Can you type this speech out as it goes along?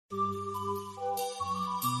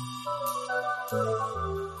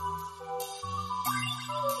Welcome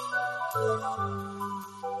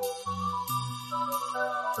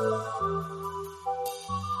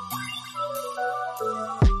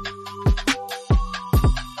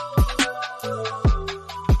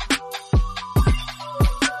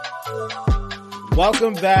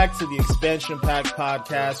back to the Expansion Pack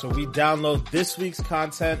Podcast, where we download this week's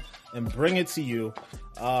content and bring it to you.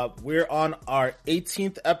 We're on our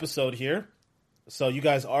 18th episode here, so you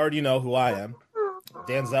guys already know who I am.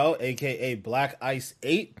 Danzel, a.k.a. Black Ice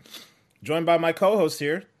 8, joined by my co-host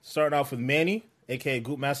here, starting off with Manny, a.k.a.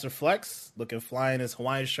 Goopmaster Flex, looking fly in his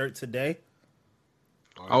Hawaiian shirt today.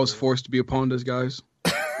 I was forced to be upon this, guys.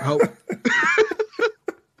 Help.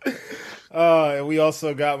 And we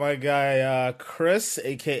also got my guy, Chris,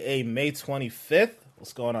 a.k.a. May 25th.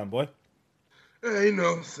 What's going on, boy? Hey, you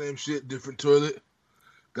know, same shit, different toilet.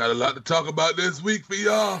 Got a lot to talk about this week for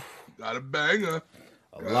y'all. Got a banger.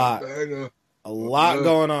 A lot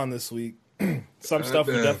going on this week. Some stuff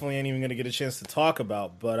we damn. definitely ain't even going to get a chance to talk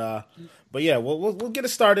about. But yeah, we'll get it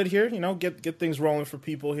started here. You know, get things rolling for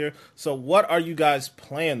people here. So what are you guys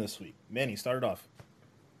playing this week? Manny, start it off.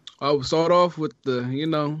 I will start off with a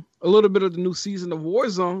little bit of the new season of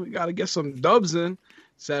Warzone. We got to get some dubs in.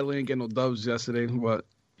 Sadly, ain't get no dubs yesterday, but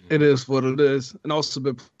it is what it is. And also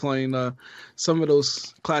been playing some of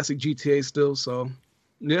those classic GTA still. So,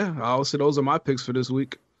 yeah, I'll say those are my picks for this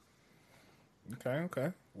week.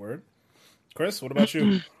 Okay. Word. Chris, what about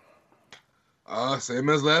you? Same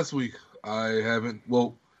as last week. I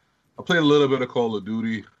played a little bit of Call of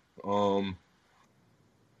Duty. I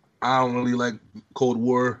don't really like Cold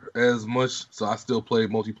War as much, so I still play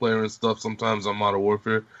multiplayer and stuff sometimes on Modern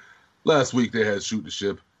Warfare. Last week they had Shoot the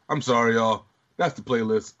Ship. I'm sorry, y'all. That's the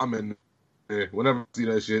playlist. I'm in there. Whenever I see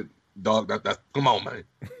that shit, dog, that's come on, man.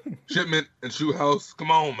 Shipment and Shoot House,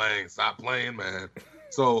 come on, man. Stop playing, man.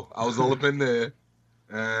 So I was all up in there.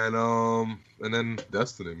 And then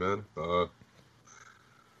Destiny, man.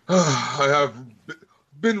 I have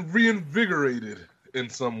been reinvigorated in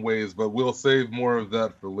some ways, but we'll save more of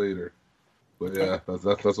that for later. But yeah, that's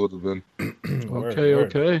what it's been.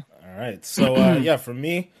 Okay. All right. So yeah, for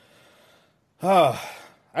me,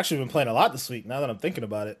 actually been playing a lot this week. Now that I'm thinking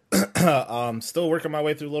about it, still working my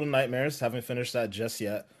way through Little Nightmares. Haven't finished that just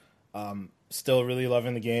yet. Still really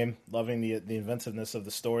loving the game, loving the inventiveness of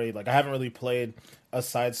the story. Like I haven't really played a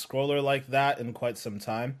side scroller like that in quite some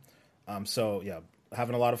time. So yeah,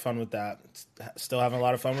 having a lot of fun with that. Still having a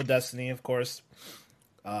lot of fun with Destiny, of course.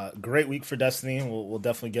 Great week for Destiny. We'll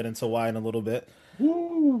definitely get into why in a little bit.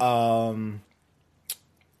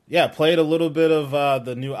 Yeah, played a little bit of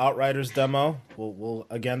the new Outriders demo. We'll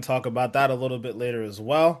again talk about that a little bit later as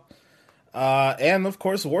well. And of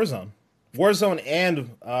course, Warzone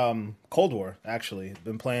and Cold War. Actually,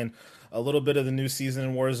 been playing a little bit of the new season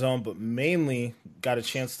in Warzone, but mainly got a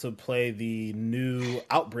chance to play the new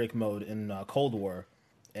Outbreak mode in Cold War,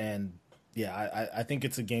 and yeah, I think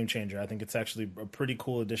it's a game changer. I think it's actually a pretty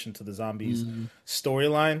cool addition to the zombies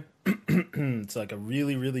storyline. It's like a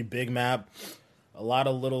really, really big map, a lot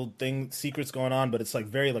of little secrets going on, but it's like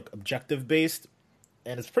very like objective based,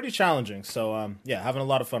 and it's pretty challenging. So yeah, having a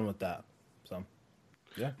lot of fun with that. So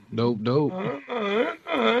yeah, Dope. All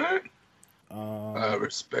right. I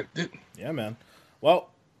respect it. Yeah, man. Well,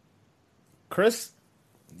 Chris,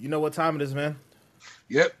 you know what time it is, man.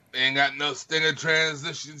 Yep, ain't got no stinger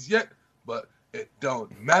transitions yet, but it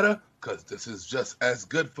don't matter, because this is just as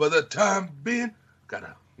good for the time being.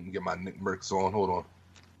 Let me get my Nick Mercs on. Hold on.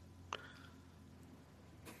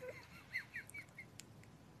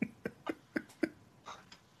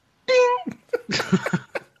 Ding!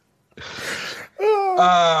 All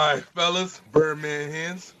right, fellas. Birdman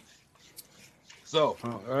hands. So,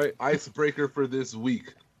 All right. icebreaker for this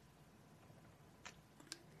week.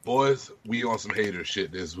 Boys, we on some hater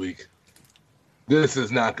shit this week. This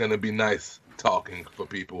is not going to be nice talking for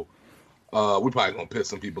people. We're probably going to piss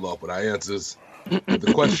some people off with our answers. But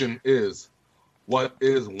the question is, what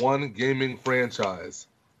is one gaming franchise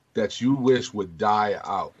that you wish would die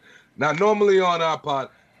out? Now, normally on our pod,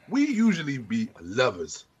 we usually be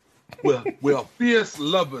lovers. We're fierce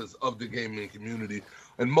lovers of the gaming community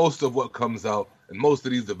and most of what comes out and most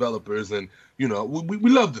of these developers. And, you know, we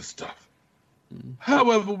love this stuff.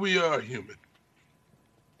 However, we are human.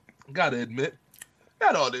 Gotta admit,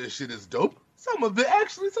 not all this shit is dope. Some of it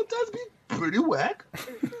actually sometimes be pretty whack.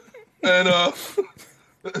 And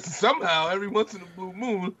somehow, every once in a blue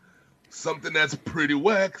moon, something that's pretty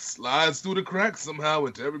whack slides through the cracks somehow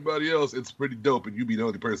into everybody else. It's pretty dope, and you be the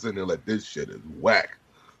only person in there like, this shit is whack.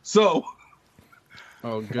 So,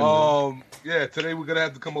 Oh, goodness. yeah, today we're gonna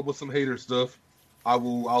have to come up with some hater stuff.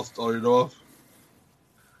 I'll start it off.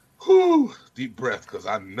 Whew, deep breath, because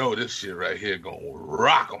I know this shit right here gonna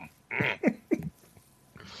rock them.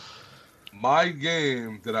 My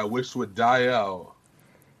game that I wish would die out.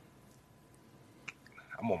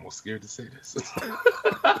 I'm almost scared to say this.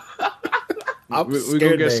 We're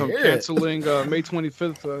gonna get some canceling May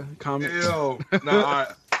 25th comments. Yo, nah,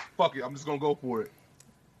 fuck it. I'm just gonna go for it.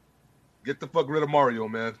 Get the fuck rid of Mario,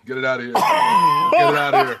 man. Get it out of here. Get it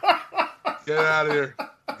out of here. Get it out of here.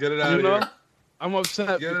 Get it out of here. I'm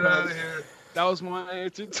upset. Get it out of here. That was my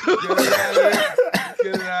answer too. Get it out of here.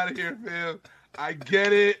 Get it out of here, fam. I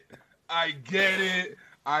get it. I get it.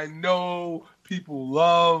 I know people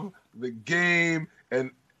love the game,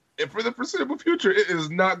 and for the foreseeable future, it is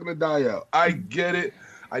not going to die out. I get it.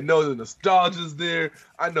 I know the nostalgia's there.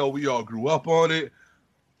 I know we all grew up on it.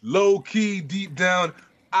 Low key, deep down,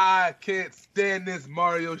 I can't stand this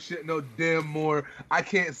Mario shit no damn more. I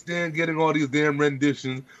can't stand getting all these damn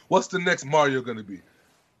renditions. What's the next Mario going to be?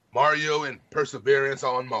 Mario and Perseverance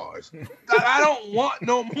on Mars. I don't want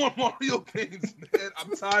no more Mario games, man.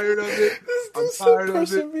 I'm tired of it. I'm tired of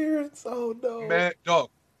Perseverance. Oh no, man. Dog,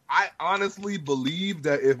 I honestly believe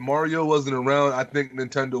that if Mario wasn't around, I think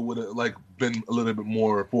Nintendo would have been a little bit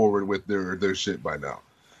more forward with their shit by now.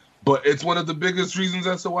 But it's one of the biggest reasons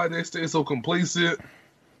as to why they stay so complacent.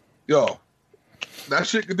 Yo, that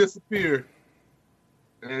shit could disappear,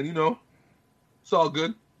 and it's all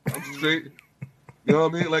good. I'm straight. You know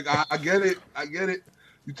what I mean? I get it. I get it.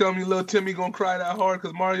 You tell me little Timmy gonna cry that hard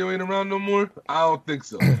because Mario ain't around no more? I don't think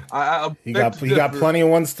so. He got plenty of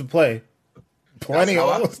ones to play. Plenty of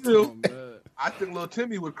ones. I think little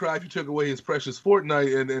Timmy would cry if you took away his precious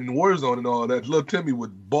Fortnite and Warzone and all that. Little Timmy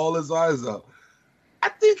would bawl his eyes out. I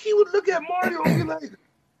think he would look at Mario and be like,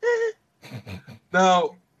 eh.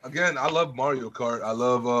 Now, again, I love Mario Kart. I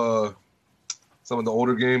love some of the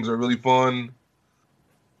older games are really fun.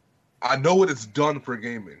 I know what it's done for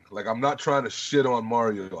gaming. I'm not trying to shit on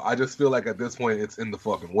Mario. I just feel like at this point it's in the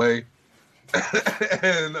fucking way.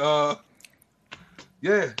 And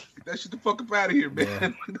yeah, get that shit the fuck up out of here, man. Yeah.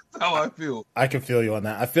 That's how I feel. I can feel you on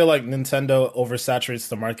that. I feel like Nintendo oversaturates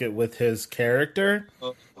the market with his character.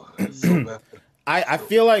 So bad. I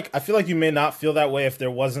feel like you may not feel that way if there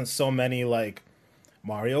wasn't so many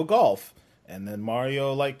Mario Golf. And then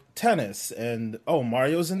Mario tennis, and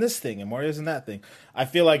Mario's in this thing, and Mario's in that thing. I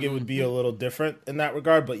feel like it would be a little different in that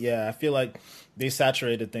regard, but yeah, I feel like they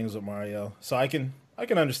saturated things with Mario, so I can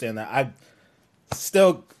understand that. I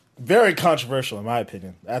still very controversial in my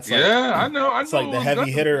opinion. That's I know. It's the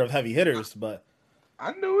heavy hitter of heavy hitters, but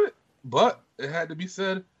I knew it, but it had to be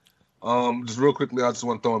said. Just real quickly, I just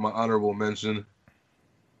want to throw in my honorable mention.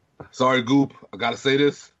 Sorry, Goop, I gotta say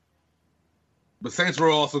this. But Saints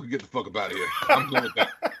Row also could get the fuck up out of here. I'm good with that.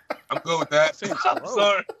 I'm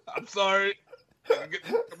sorry. Get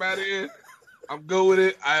the fuck out of here. I'm good with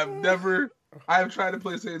it. I have tried to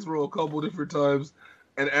play Saints Row a couple different times,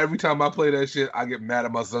 and every time I play that shit, I get mad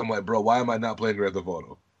at myself. I'm like, bro, why am I not playing Grand Theft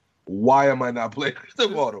Auto? Why am I not playing Grand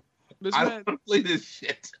Theft Auto? I don't want to play this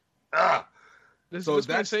shit. This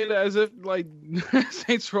man saying that as if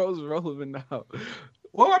Saints Row is relevant now.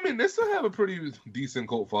 Well, I mean, they still have a pretty decent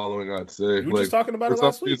cult following, I'd say. We were just talking about it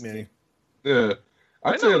last week, man. Yeah.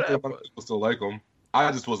 I'd say a lot of people still like them.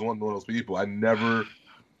 I just wasn't one of those people. I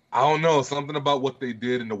don't know, something about what they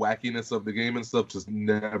did and the wackiness of the game and stuff just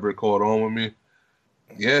never caught on with me.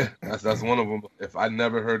 Yeah, that's one of them. If I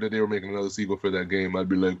never heard that they were making another sequel for that game, I'd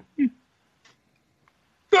be like,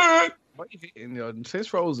 Why you hating, yo?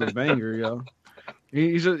 Saints Row is a banger, yo.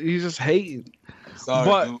 He's just hating. Sorry,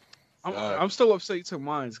 but dude. I'm still upset you took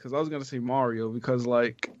mine because I was gonna say Mario because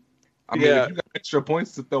if you got extra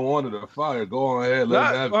points to throw onto the fire, go on ahead.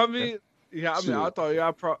 I thought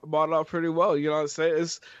y'all brought it up pretty well. You know what I'm saying?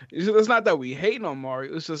 It's not that we hating on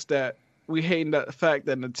Mario. It's just that we hating the fact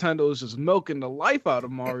that Nintendo is just milking the life out of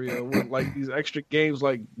Mario with these extra games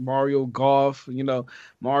like Mario Golf.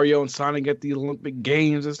 Mario and Sonic at the Olympic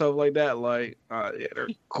Games and stuff like that. They're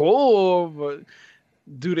cool, but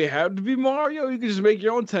do they have to be Mario? You can just make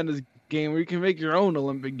your own tennis game, or you can make your own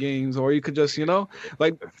Olympic games, or you could just, people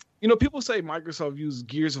say Microsoft used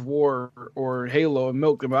Gears of War or Halo and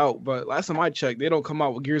milk them out, but last time I checked, they don't come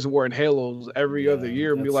out with Gears of War and Halos every other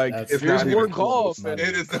year and be like, it's Gears of War Golf. It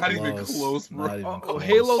is not even close, bro.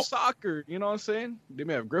 Halo Soccer, you know what I'm saying? They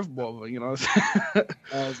may have Griffball, but you know what I'm saying?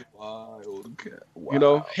 That's wild.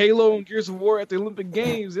 Wow. Halo and Gears of War at the Olympic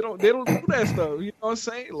Games, they don't do that stuff. You know what I'm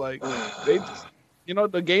saying? They just,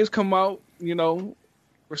 the games come out,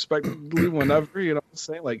 respectively whenever, you know what I'm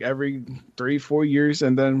saying? Every 3-4 years,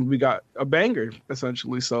 and then we got a banger,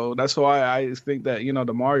 essentially. So that's why I think that,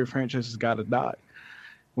 the Mario franchise has got to die.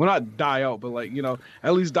 Well, not die out, but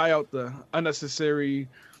at least die out the unnecessary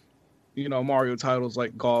Mario titles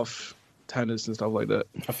like golf, tennis, and stuff like that.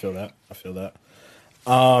 I feel that.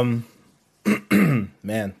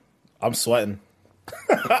 Man, I'm sweating.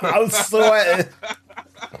 I'm sweating.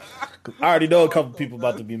 I already know a couple people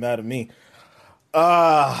about to be mad at me.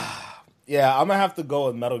 Yeah, I'm gonna have to go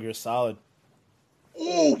with Metal Gear Solid.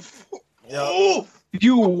 Oof. Yep. Oof.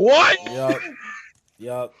 You what?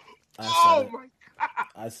 Yep. Oh my God.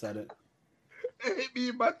 I said it. It hit me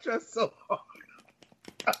in my chest so hard.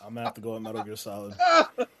 I'm gonna have to go with Metal Gear Solid.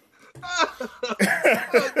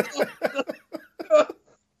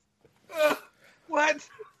 What?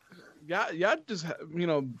 Y'all just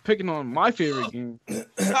picking on my favorite game.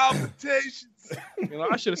 Palpitations.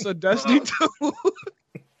 I should have said Destiny 2.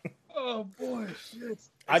 Oh boy, shit.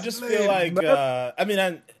 I just feel like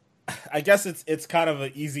I guess it's kind of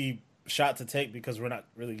an easy shot to take because we're not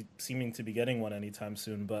really seeming to be getting one anytime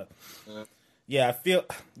soon. But yeah, I feel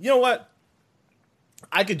what?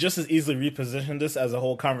 I could just as easily reposition this as a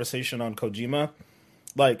whole conversation on Kojima.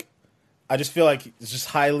 Like, I just feel like it's just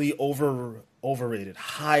highly overrated.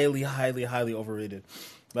 Highly overrated.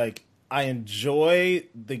 Like, I enjoy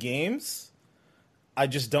the games. I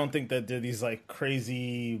just don't think that they're these like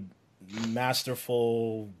crazy,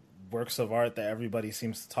 masterful works of art that everybody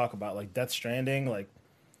seems to talk about. Like Death Stranding, like.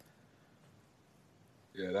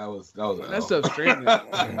 Yeah, that was That's Death Stranding.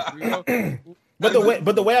 But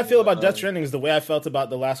the way I feel about Death Stranding is the way I felt about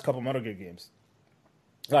the last couple Metal Gear games.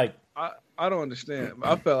 Like, I don't understand.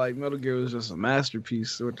 I felt like Metal Gear was just a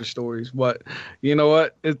masterpiece with the stories, but you know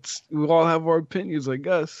what? We all have our opinions, I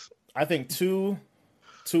guess. I think two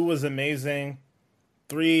was amazing.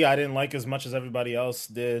 3, I didn't like as much as everybody else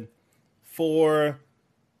did. 4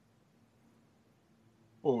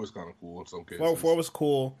 was kind of cool in some cases. 4 was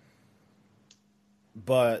cool,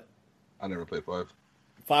 but I never played 5.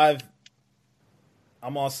 5,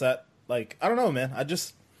 I'm all set. Like, I don't know, man. I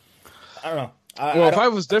don't know.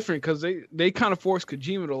 5 was different because they kind of forced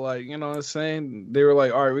Kojima to, like, you know what I'm saying? They were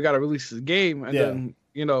like, all right, we got to release this game. And then,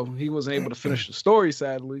 he wasn't able to finish the story,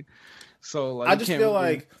 sadly. So, like, I just feel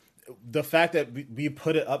like the fact that we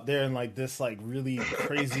put it up there in, like, this, like, really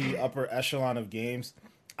crazy upper echelon of games,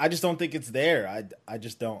 I just don't think it's there. I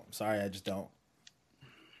just don't. Sorry, I just don't.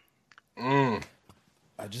 I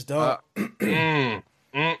just don't.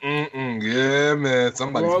 Yeah, man.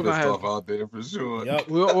 Somebody's pissed off out there for sure. Yep.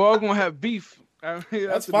 We're all going to have beef.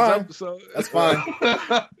 That's fine. That's fine.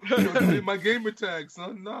 My gamer tag,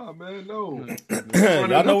 son. Nah, man, no.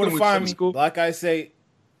 Y'all know where to find me. Like I say,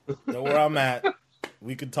 know where I'm at.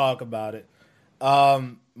 We could talk about it.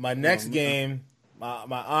 My next game,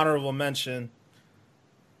 my honorable mention,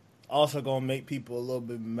 also gonna make people a little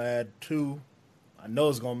bit mad too. I know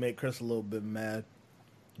it's gonna make Chris a little bit mad,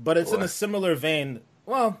 but it's in a similar vein.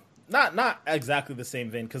 Well, not exactly the same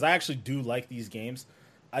vein because I actually do like these games.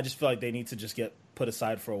 I just feel like they need to just get put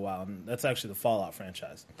aside for a while, and that's actually the Fallout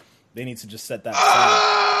franchise. They need to just set that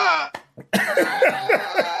aside.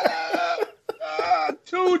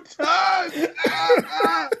 2 times.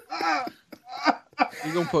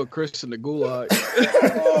 You're gonna put Chris in the gulag.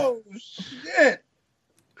 Oh shit!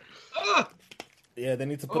 Yeah, they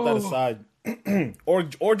need to put that aside,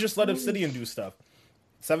 or just let Obsidian do stuff.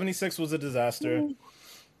 76 was a disaster.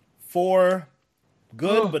 4,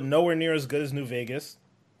 good, but nowhere near as good as New Vegas.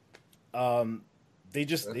 They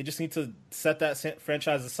just need to set that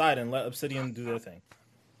franchise aside and let Obsidian do their thing.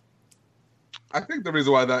 I think the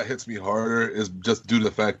reason why that hits me harder is just due to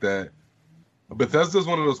the fact that Bethesda's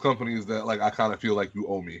one of those companies that, like, I kind of feel like you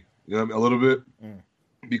owe me. You know what I mean? A little bit.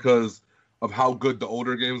 Because of how good the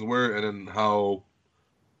older games were and then how,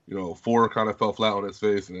 4 kind of fell flat on its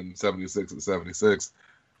face and then 76 and 76.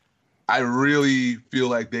 I really feel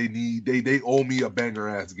like they owe me a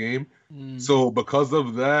banger-ass game. So because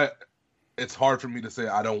of that, it's hard for me to say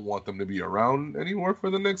I don't want them to be around anymore for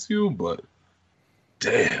the next few, but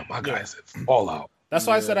damn, my guy said Fallout. That's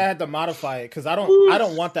why I said I had to modify it because I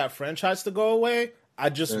don't want that franchise to go away. I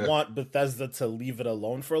just want Bethesda to leave it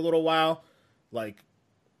alone for a little while, like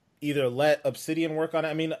either let Obsidian work on it.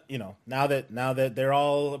 I mean, now that they're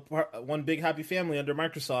all one big happy family under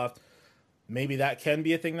Microsoft, maybe that can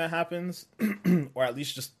be a thing that happens, or at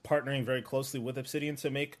least just partnering very closely with Obsidian to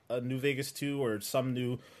make a New Vegas 2 or some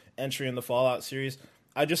new entry in the Fallout series.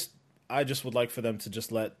 I just would like for them to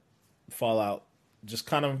just let Fallout just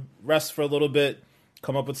kind of rest for a little bit,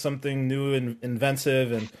 come up with something new and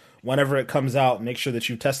inventive, and whenever it comes out, make sure that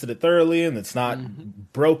you tested it thoroughly and it's not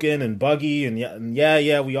broken and buggy. And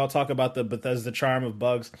yeah, we all talk about the Bethesda charm of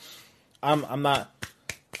bugs. I'm not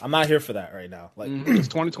here for that right now. Like it's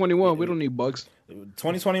 2021, we don't need bugs.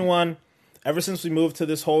 2021. Ever since we moved to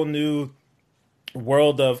this whole new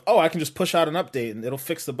world of, I can just push out an update and it'll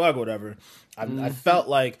fix the bug or whatever. I felt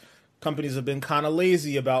like companies have been kind of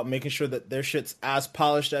lazy about making sure that their shit's as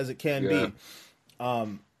polished as it can be.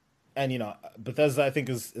 And, Bethesda, I think,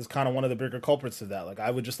 is kind of one of the bigger culprits of that. Like,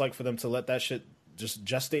 I would just like for them to let that shit just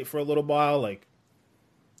gestate for a little while. Like,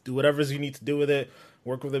 do whatever you need to do with it.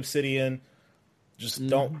 Work with Obsidian. Just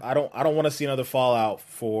don't want to see another Fallout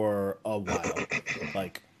for a while.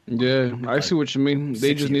 Like, yeah, I see what you mean.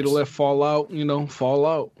 They just need to let Fallout, fall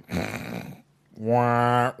out.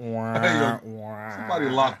 Wah, wah, wah. Somebody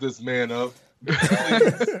lock this man up.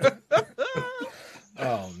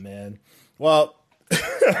 Oh man. Well,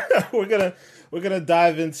 we're gonna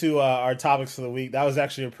dive into our topics for the week. That was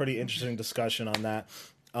actually a pretty interesting discussion on that.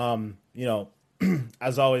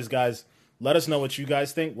 As always, guys, let us know what you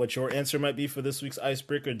guys think, what your answer might be for this week's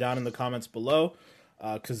icebreaker down in the comments below.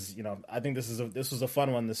 Because I think this was a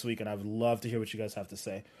fun one this week, and I would love to hear what you guys have to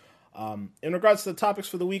say. In regards to the topics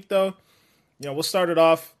for the week, though, we'll start it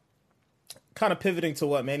off kind of pivoting to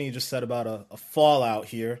what Manny just said about a Fallout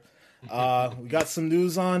here. We got some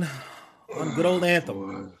news on good old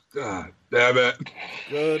Anthem. God damn it.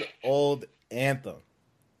 Good old Anthem.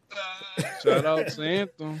 Shout out to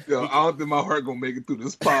Anthem. Yo, I don't think my heart gonna make it through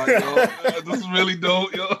this pod, yo. I just really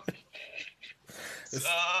don't, yo.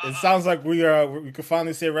 It sounds like we can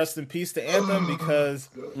finally say rest in peace to Anthem because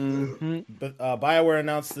BioWare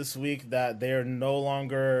announced this week that they are no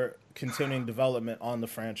longer continuing development on the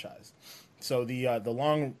franchise. So the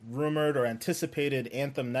long rumored or anticipated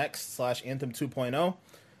Anthem Next / Anthem 2.0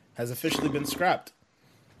 has officially been scrapped.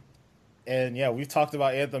 And yeah, we've talked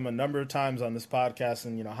about Anthem a number of times on this podcast,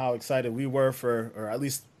 and how excited we were for, or at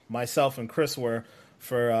least myself and Chris were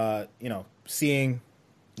for, seeing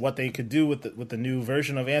what they could do with the new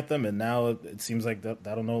version of Anthem, and now it seems like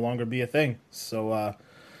that'll no longer be a thing. So,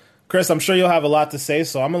 Chris, I'm sure you'll have a lot to say,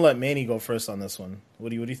 so I'm gonna let Manny go first on this one. What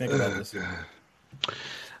do you think about this?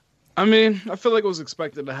 I mean, I feel like it was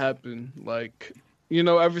expected to happen. Like,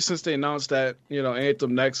 ever since they announced that,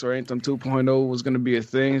 Anthem Next or Anthem 2.0 was going to be a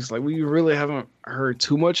thing, it's like we really haven't heard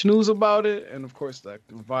too much news about it. And of course, the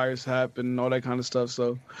virus happened and all that kind of stuff.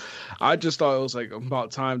 So I just thought it was like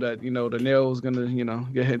about time that, the nail was going to,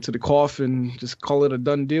 get hit to the coffin, just call it a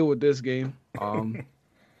done deal with this game.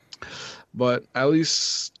 But at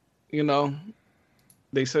least,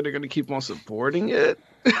 they said they're going to keep on supporting it.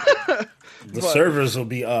 The servers will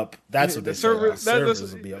be up. That's what they said.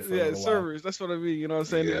 Servers will be up for a while. Servers. That's what I mean. You know what I'm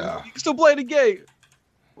saying? Yeah. You can still play the game.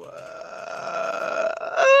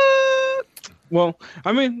 Well,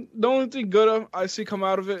 I mean, the only thing good I see come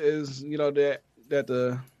out of it is, that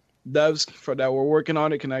the devs that were working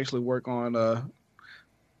on it can actually work on, the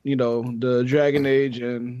Dragon Age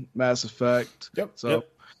and Mass Effect. Yep. So. Yep.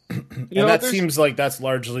 And that seems like that's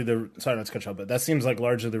largely sorry not to cut you off, but that seems like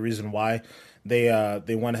largely the reason why they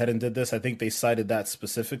went ahead and did this. I think they cited that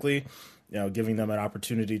specifically, giving them an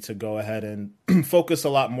opportunity to go ahead and focus a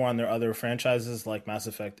lot more on their other franchises like Mass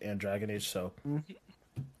Effect and Dragon Age. So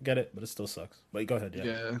get it, but it still sucks. But go ahead,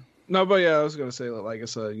 yeah. No, but yeah, I was gonna say, like I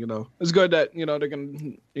said, it's good that they're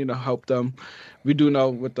gonna help them. We do know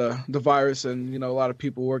with the virus and a lot of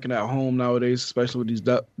people working at home nowadays, especially with these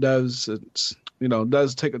devs, it's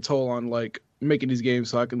does take a toll on like making these games.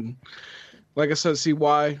 So I can, like I said, see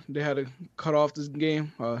why they had to cut off this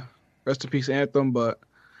game. Rest in peace, Anthem. But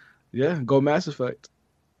yeah, go Mass Effect.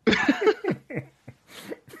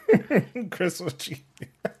 Chris,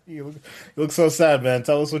 you look so sad, man.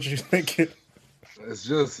 Tell us what you're thinking. It's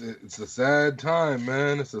a sad time,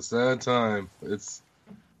 man. It's a sad time.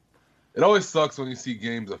 It always sucks when you see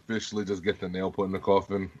games officially just get the nail put in the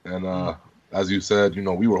coffin. And as you said,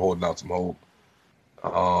 we were holding out some hope.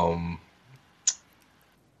 I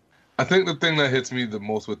think the thing that hits me the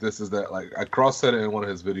most with this is that, like, I cross-said it in one of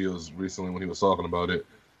his videos recently when he was talking about it.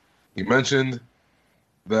 He mentioned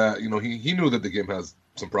that, he knew that the game has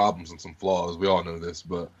some problems and some flaws. We all know this,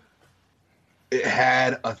 but it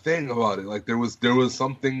had a thing about it. Like, there was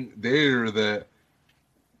something there that,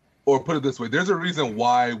 or put it this way, there's a reason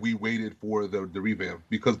why we waited for the revamp,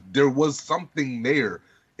 because there was something there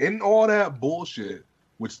in all that bullshit,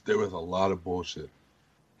 which there was a lot of bullshit.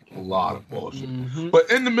 A lot of bullshit. Mm-hmm.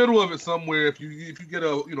 But in the middle of it somewhere, if you get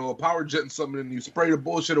a power jet and something and you spray the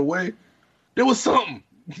bullshit away, there was something.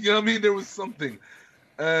 You know what I mean? There was something.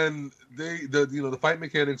 And the fight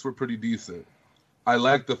mechanics were pretty decent. I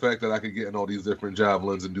liked the fact that I could get in all these different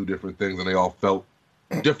javelins and do different things, and they all felt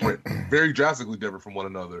different, very drastically different from one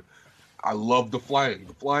another. I loved the flying.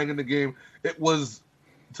 The flying in the game, it was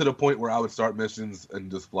to the point where I would start missions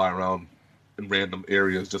and just fly around in random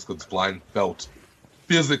areas just because flying felt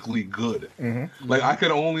physically good. Mm-hmm. Like I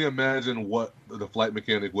can only imagine what the flight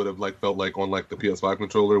mechanic would have like felt like on like the PS5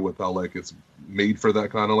 controller with how like it's made for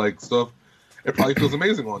that kind of like stuff. It probably feels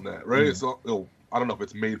amazing on that, right? Mm. So I don't know if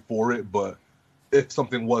it's made for it, but if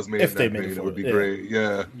something was made If in they that made it vein, for it would it, be yeah. great.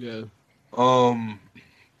 Yeah. Yeah.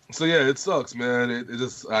 So yeah, it sucks, man. It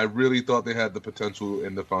just I really thought they had the potential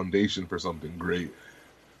and the foundation for something great.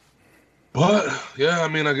 But yeah, I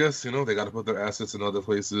mean, I guess they got to put their assets in other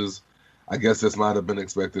places. I guess this might have been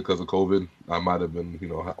expected because of COVID. I might have been,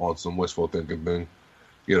 on some wishful thinking thing.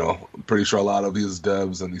 I'm pretty sure a lot of these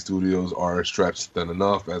devs and these studios are stretched thin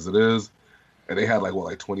enough as it is, and they had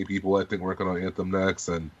like 20 people I think working on Anthem next.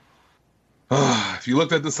 And if you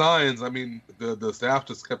looked at the signs, I mean, the staff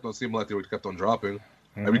just kept on seeming like they kept on dropping.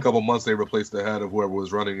 Mm-hmm. Every couple months they replaced the head of whoever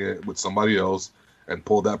was running it with somebody else and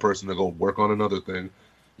pulled that person to go work on another thing.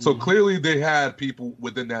 So clearly they had people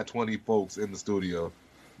within that 20 folks in the studio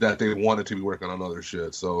that they wanted to be working on other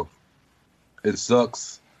shit. So it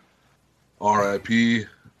sucks. RIP.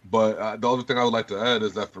 But the other thing I would like to add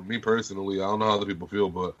is that for me personally, I don't know how other people feel,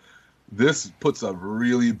 but this puts a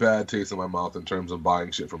really bad taste in my mouth in terms of buying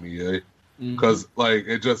shit from EA. Because like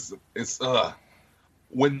it's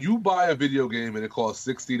when you buy a video game and it costs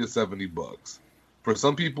 $60 to $70, for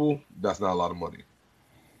some people that's not a lot of money.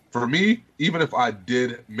 For me, even if I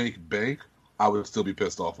did make bank, I would still be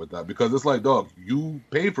pissed off with that because it's like, dog, you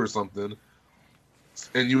pay for something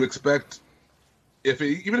and you expect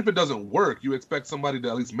even if it doesn't work, you expect somebody to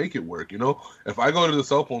at least make it work. If I go to the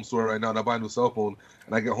cell phone store right now and I buy a new cell phone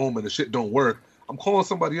and I get home and the shit don't work, I'm calling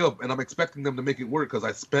somebody up and I'm expecting them to make it work because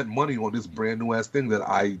I spent money on this brand new ass thing that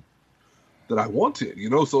I wanted.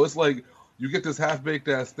 So it's like you get this half baked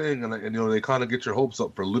ass thing and they kind of get your hopes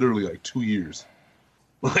up for literally like 2 years.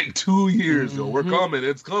 Like 2 years, yo, we're coming,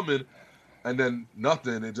 it's coming, and then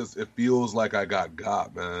nothing. It feels like I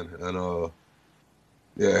got, man, and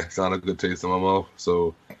yeah, it's not a good taste in my mouth.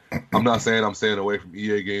 So I'm not saying I'm staying away from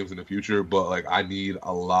EA games in the future, but like I need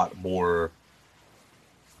a lot more.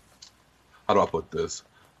 How do I put this?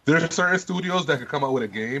 There's certain studios that can come out with a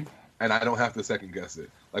game, and I don't have to second guess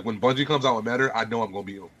it. Like when Bungie comes out with Matter, I know I'm gonna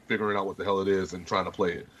be figuring out what the hell it is and trying to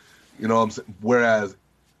play it. What I'm saying? Whereas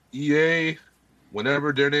EA,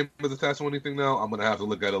 whenever their name is attached to anything now, I'm going to have to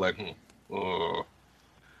look at it like,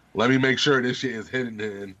 let me make sure this shit is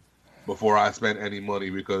hidden before I spend any money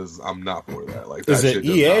because I'm not for that. Like, that is it shit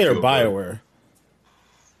does EA or not feel BioWare? good.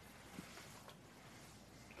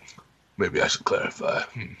 Maybe I should clarify.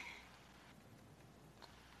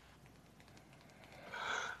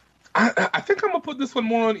 I think I'm going to put this one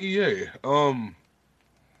more on EA.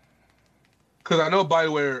 Because I know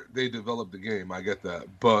BioWare, they developed the game. I get that.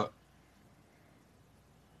 But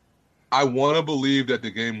I want to believe that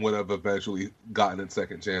the game would have eventually gotten its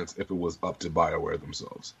second chance if it was up to BioWare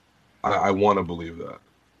themselves. I want to believe that.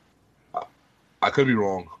 I could be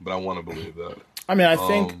wrong, but I want to believe that. I mean,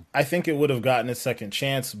 I think it would have gotten a second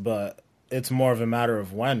chance, but it's more of a matter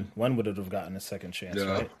of when. When would it have gotten a second chance,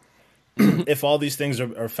 right? If all these things are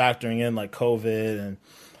factoring in, like COVID and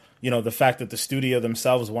the fact that the studio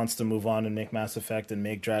themselves wants to move on and make Mass Effect and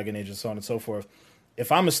make Dragon Age and so on and so forth.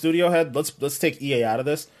 If I'm a studio head, let's take EA out of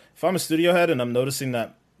this. If I'm a studio head and I'm noticing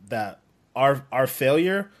that our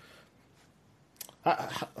failure,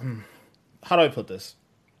 how do I put this?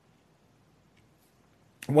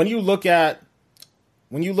 When you look at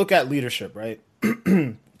leadership, right?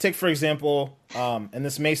 Take for example, and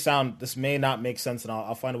this may not make sense, and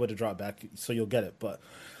I'll find a way to draw it back so you'll get it. But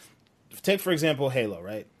take for example Halo,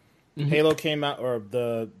 right? Halo came out, or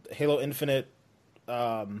the Halo Infinite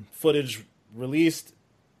footage released.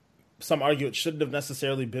 Some argue it shouldn't have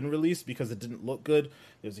necessarily been released because it didn't look good.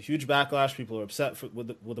 There was a huge backlash. People are upset with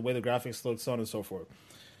the way the graphics looked, so on and so forth.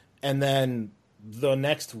 And then the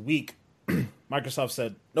next week, Microsoft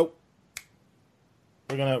said, "Nope,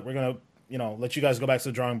 we're gonna let you guys go back to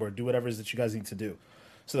the drawing board, do whatever it is that you guys need to do,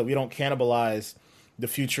 so that we don't cannibalize the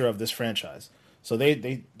future of this franchise." So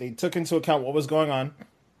they took into account what was going on,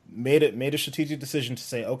 made a strategic decision to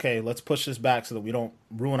say, okay, let's push this back so that we don't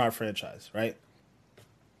ruin our franchise, right?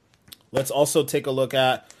 Let's also take a look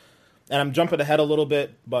at, and I'm jumping ahead a little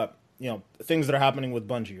bit, but things that are happening with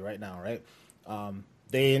Bungie right now, right?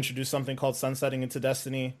 They introduced something called sunsetting into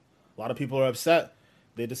Destiny. A lot of people are upset.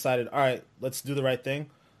 They decided, all right, let's do the right thing.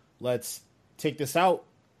 Let's take this out,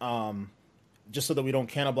 just so that we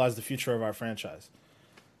don't cannibalize the future of our franchise.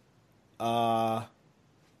 Where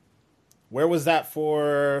was that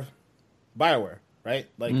for BioWare, right?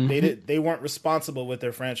 Like they weren't responsible with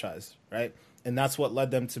their franchise, right? And that's what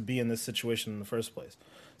led them to be in this situation in the first place.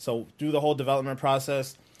 So through the whole development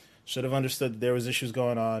process, should have understood that there was issues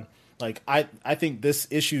going on. Like I think this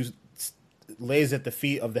issue lays at the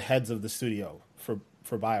feet of the heads of the studio for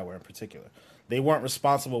BioWare in particular. They weren't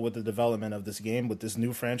responsible with the development of this game, with this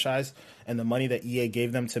new franchise, and the money that EA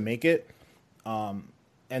gave them to make it. And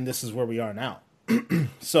this is where we are now.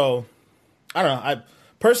 So, I don't know.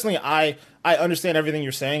 I understand everything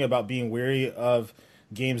you're saying about being weary of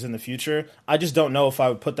games in the future. I just don't know if I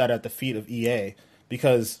would put that at the feet of EA,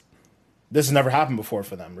 because this has never happened before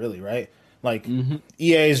for them, really, right? Like,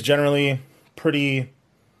 EA is generally pretty...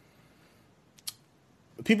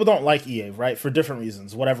 People don't like EA, right? For different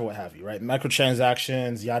reasons, whatever, what have you, right?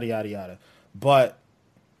 Microtransactions, yada, yada, yada. But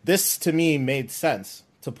this, to me, made sense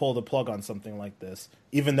to pull the plug on something like this,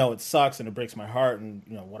 even though it sucks and it breaks my heart and,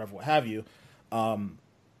 you know, whatever, what have you.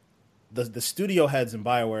 The studio heads in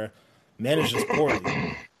BioWare managed this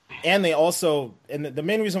poorly. And they also, and the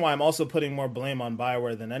main reason why I'm also putting more blame on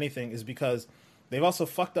BioWare than anything is because they've also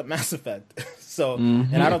fucked up Mass Effect. So,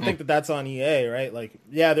 and I don't think that that's on EA, right? Like,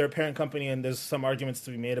 yeah, they're a parent company and there's some arguments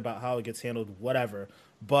to be made about how it gets handled, whatever.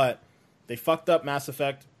 But they fucked up Mass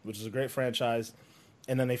Effect, which is a great franchise,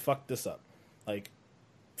 and then they fucked this up. Like,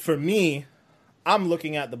 for me, I'm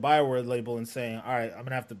looking at the BioWare label and saying, all right, I'm going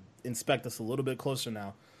to have to inspect this a little bit closer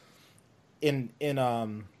now. In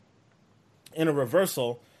a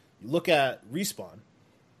reversal, look at Respawn.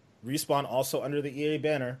 Respawn also under the EA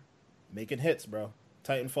banner, making hits, bro.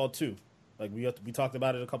 Titanfall 2. Like, we talked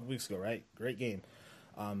about it a couple weeks ago, right? Great game.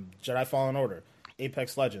 Jedi Fallen Order.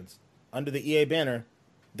 Apex Legends. Under the EA banner,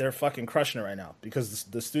 they're fucking crushing it right now. Because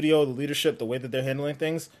the studio, the leadership, the way that they're handling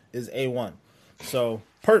things is A1. So,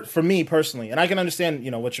 for me personally, and I can understand, you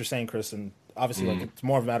know, what you're saying, Chris, and obviously like, it's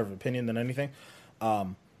more of a matter of opinion than anything.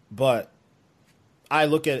 But I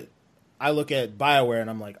look at BioWare and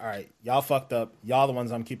I'm like, all right, y'all fucked up. Y'all the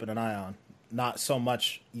ones I'm keeping an eye on. Not so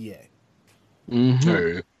much EA.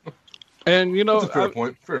 Hey, And, you know, that's a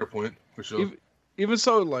fair point, for sure. Even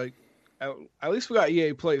so, like, at least we got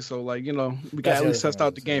EA Play, so, like, you know, we can at least test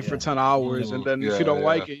out the game for 10 hours, and then if you don't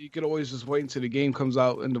like it, you can always just wait until the game comes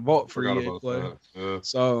out in the vault for EA Play.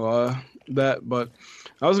 So, but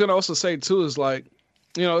I was going to also say, too, is, like,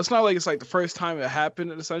 you know, it's not like it's like the first time it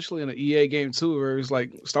happened, essentially, in an EA game, too, where it was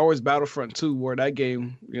like Star Wars Battlefront 2, where that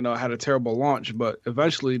game, you know, had a terrible launch, but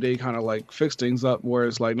eventually they kind of, like, fixed things up,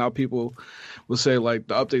 whereas, like, now people will say, like,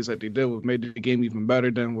 the updates that they did made the game even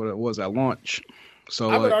better than what it was at launch. So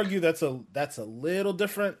I would argue that's a little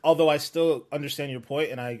different, although I still understand your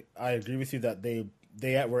point, and I agree with you that they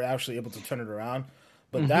were actually able to turn it around.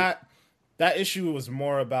 But that issue was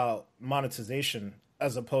more about monetization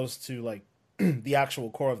as opposed to, like, the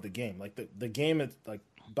actual core of the game. Like, the game, like,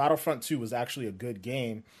 Battlefront 2 was actually a good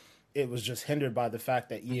game. It was just hindered by the fact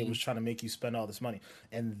that EA was trying to make you spend all this money.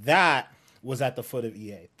 And that was at the foot of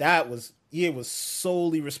EA. EA was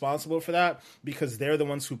solely responsible for that because they're the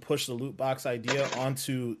ones who pushed the loot box idea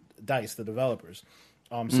onto DICE, the developers.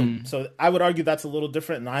 So I would argue that's a little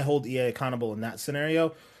different, and I hold EA accountable in that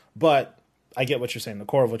scenario. But I get what you're saying. The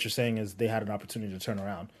core of what you're saying is they had an opportunity to turn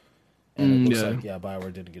around. And it looks like,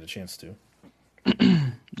 BioWare didn't get a chance to.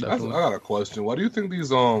 I got a question. Why do you think these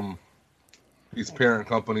parent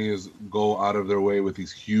companies go out of their way with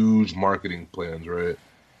these huge marketing plans, right?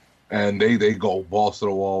 And they go balls to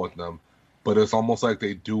the wall with them, but it's almost like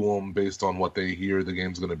they do them based on what they hear the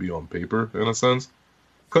game's going to be on paper, in a sense.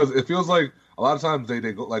 Because it feels like a lot of times they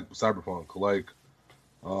go like Cyberpunk, like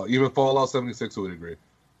even Fallout 76 to a degree.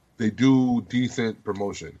 They do decent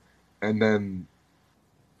promotion, and then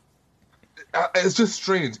it's just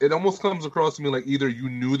strange. It almost comes across to me like either you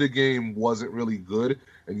knew the game wasn't really good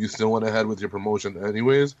and you still went ahead with your promotion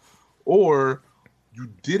anyways, or you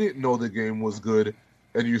didn't know the game was good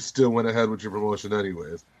and you still went ahead with your promotion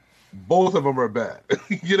anyways. Both of them are bad.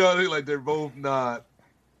 You know what I mean? Like, they're both not...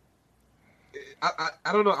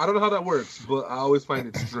 I don't know. I don't know how that works, but I always find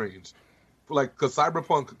it strange. Like, because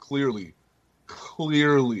Cyberpunk clearly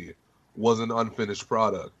was an unfinished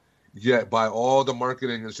product. Yet, by all the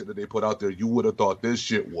marketing and shit that they put out there, you would have thought this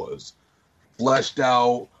shit was fleshed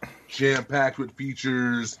out, jam-packed with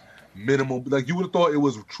features, minimal. Like, you would have thought it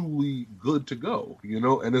was truly good to go, you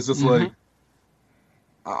know? And it's just like,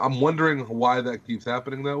 I'm wondering why that keeps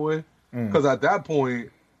happening that way. Because at that point,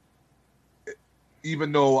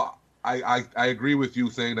 even though I agree with you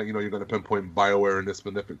saying that, you know, you're going to pinpoint BioWare in this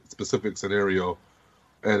specific scenario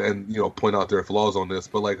and, you know, point out their flaws on this,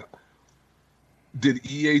 but, like, did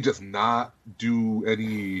EA just not do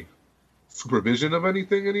any supervision of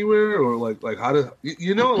anything anywhere, or like how does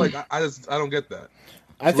you know? Like I don't get that.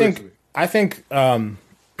 I think I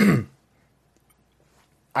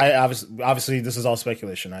obviously this is all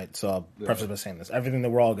speculation, right? So I'll preface by saying this: everything that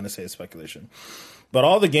we're all going to say is speculation. But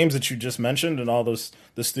all the games that you just mentioned and all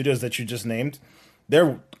the studios that you just named,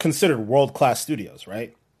 they're considered world-class studios,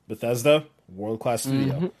 right? Bethesda, world-class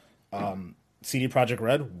studio. CD Projekt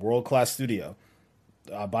Red, world-class studio.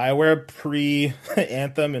 BioWare,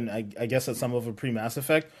 pre-Anthem, and I guess at some level pre-Mass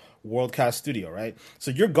Effect, world-class studio, right?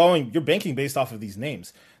 So you're banking based off of these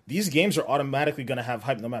names. These games are automatically going to have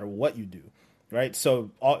hype no matter what you do, right?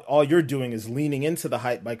 So all you're doing is leaning into the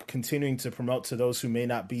hype by continuing to promote to those who may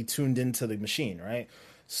not be tuned into the machine, right?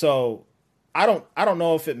 So I don't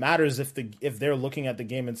know if it matters if they're looking at the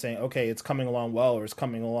game and saying, okay, it's coming along well or it's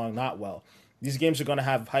coming along not well. These games are going to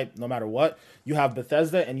have hype no matter what. You have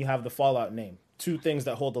Bethesda and you have the Fallout name, two things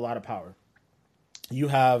that hold a lot of power. You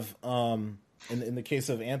have, in the case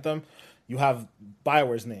of Anthem, you have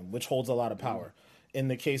BioWare's name, which holds a lot of power. In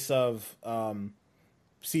the case of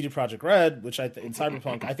CD Projekt Red, which in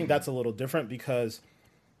Cyberpunk, I think that's a little different because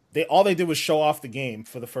all they did was show off the game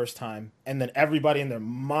for the first time, and then everybody and their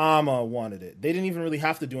mama wanted it. They didn't even really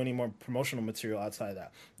have to do any more promotional material outside of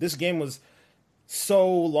that. This game was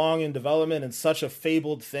so long in development and such a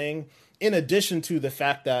fabled thing, in addition to the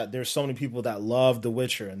fact that there's so many people that love The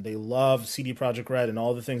Witcher and they love CD Projekt Red and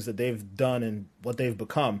all the things that they've done and what they've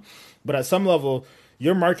become. But at some level,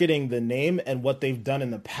 you're marketing the name and what they've done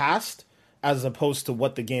in the past as opposed to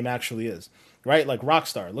what the game actually is, right? Like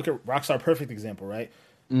Rockstar. Look at Rockstar, perfect example, right?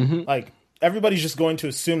 Like everybody's just going to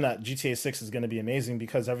assume that GTA 6 is going to be amazing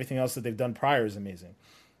because everything else that they've done prior is amazing.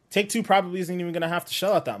 Take-Two probably isn't even going to have to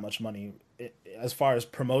shell out that much money as far as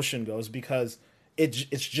promotion goes because it's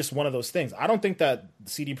just one of those things. I don't think that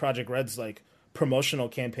CD Projekt Red's like promotional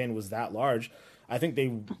campaign was that large. I think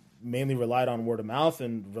they mainly relied on word of mouth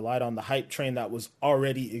and relied on the hype train that was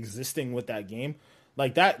already existing with that game.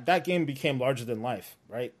 Like that game became larger than life,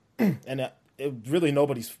 right? And it really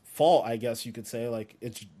nobody's fault, I guess you could say. Like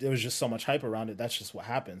there was just so much hype around it. That's just what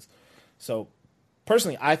happens. So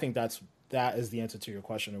personally, I think that is the answer to your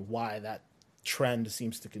question of why that trend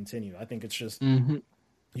seems to continue. I think it's just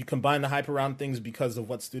you combine the hype around things because of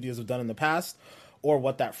what studios have done in the past or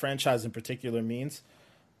what that franchise in particular means.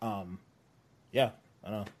 Yeah, I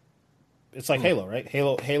don't know. It's like Halo, right?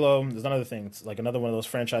 Halo is another thing. It's like another one of those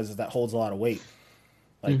franchises that holds a lot of weight.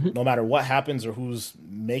 Like no matter what happens or who's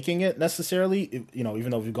making it necessarily,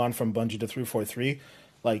 even though we've gone from Bungie to 343,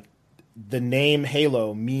 like the name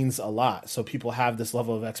Halo means a lot. So people have this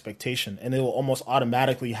level of expectation and it will almost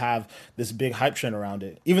automatically have this big hype train around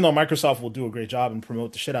it, even though Microsoft will do a great job and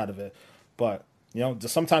promote the shit out of it. But,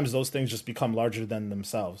 sometimes those things just become larger than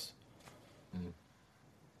themselves.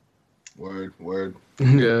 Word.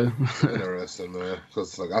 Yeah. Interesting, man.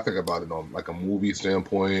 Because I think about it on like a movie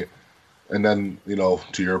standpoint. And then,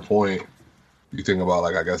 to your point, you think about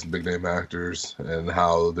I guess big name actors and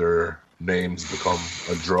how their names become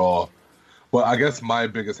a draw. But I guess my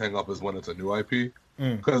biggest hang up is when it's a new IP.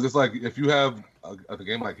 Because it's like if you have a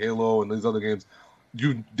game like Halo and these other games,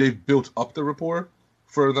 they've built up the rapport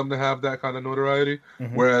for them to have that kind of notoriety.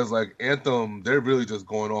 Whereas like Anthem, they're really just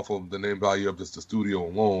going off of the name value of just the studio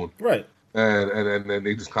alone. Right. And then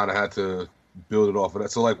they just kind of had to build it off of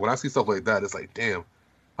that. So like when I see stuff like that, it's like, damn,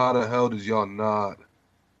 how the hell did y'all not?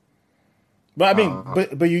 But I mean,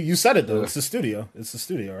 but you said it though. It's the studio. It's the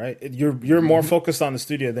studio, right? You're more focused on the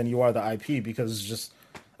studio than you are the IP because it's just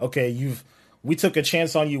okay. We took a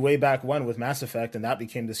chance on you way back when with Mass Effect, and that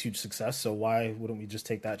became this huge success. So why wouldn't we just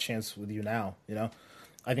take that chance with you now?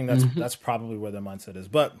 I think that's probably where their mindset is.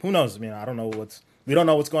 But who knows? I mean, we don't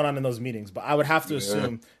know what's going on in those meetings. But I would have to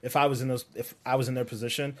assume if I was in their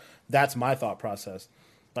position, that's my thought process.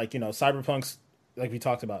 Like Cyberpunk's. Like we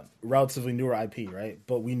talked about, relatively newer IP, right?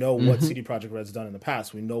 But we know what CD Projekt Red's done in the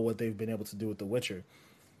past. We know what they've been able to do with The Witcher.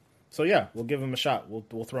 So yeah, we'll give them a shot.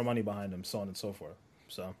 We'll throw money behind them, so on and so forth.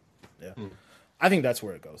 So yeah, I think that's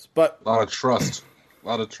where it goes. But a lot of trust.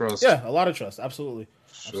 Yeah, a lot of trust. Absolutely.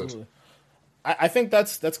 I think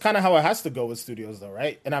that's kind of how it has to go with studios, though,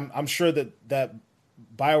 right? And I'm sure that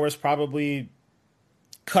BioWare's probably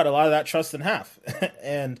cut a lot of that trust in half,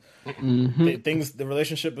 and the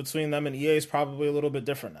relationship between them and EA is probably a little bit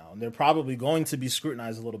different now, and they're probably going to be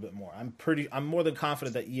scrutinized a little bit more. I'm more than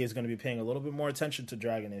confident that EA is going to be paying a little bit more attention to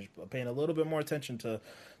Dragon Age, paying a little bit more attention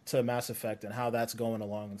to Mass Effect and how that's going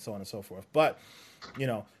along, and so on and so forth. But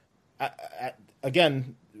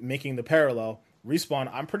again, making the parallel. Respawn,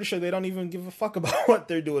 I'm pretty sure they don't even give a fuck about what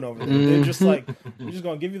they're doing over there. They're just like, we're just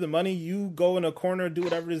going to give you the money. You go in a corner, do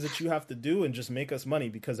whatever it is that you have to do, and just make us money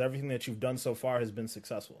because everything that you've done so far has been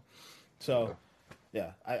successful. So,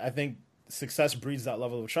 yeah, I think success breeds that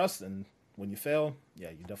level of trust, and when you fail, yeah,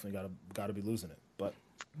 you definitely got to be losing it. But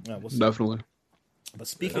yeah, we'll see. Definitely. But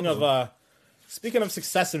speaking of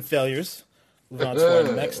success and failures, moving on to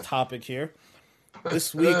our next topic here.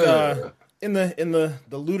 This week, in the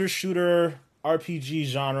looter shooter RPG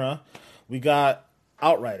genre, we got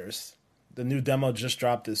Outriders. The new demo just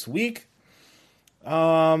dropped this week.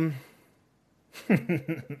 So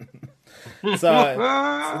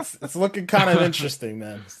it's looking kind of interesting,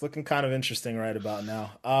 man. It's looking kind of interesting right about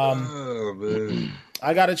now. Oh, man.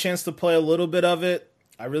 I got a chance to play a little bit of it.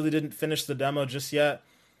 I really didn't finish the demo just yet,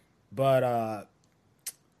 but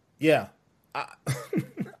yeah,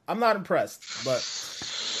 I'm not impressed.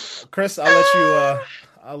 But Chris,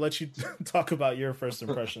 I'll let you talk about your first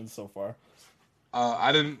impressions so far.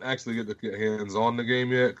 I didn't actually get to get hands on the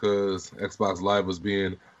game yet because Xbox Live was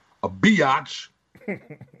being a biatch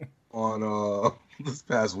on this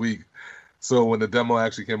past week. So when the demo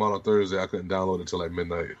actually came out on Thursday, I couldn't download it until like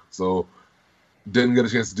midnight. So didn't get a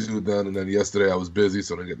chance to do it then. And then yesterday I was busy,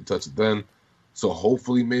 so I didn't get to touch it then. So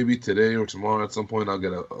hopefully maybe today or tomorrow at some point I'll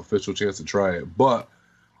get an official chance to try it. But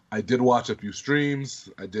I did watch a few streams.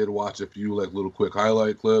 I did watch a few like little quick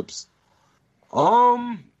highlight clips.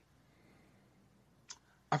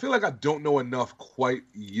 I feel like I don't know enough quite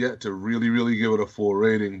yet to really, really give it a full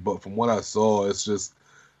rating. But from what I saw, it's just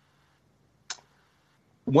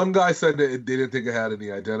one guy said that they didn't think it had any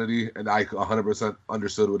identity, and I 100%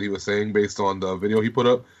 understood what he was saying based on the video he put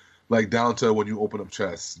up. Like down to when you open up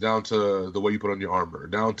chests, down to the way you put on your armor,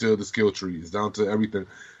 down to the skill trees, down to everything.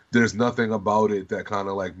 There's nothing about it that kind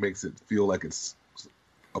of like makes it feel like it's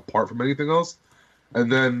apart from anything else. And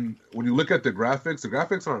then when you look at the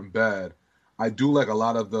graphics aren't bad. I do like a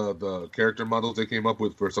lot of the character models they came up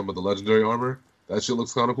with for some of the legendary armor. That shit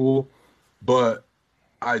looks kind of cool. But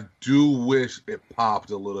I do wish it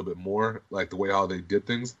popped a little bit more, like the way how they did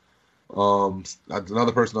things.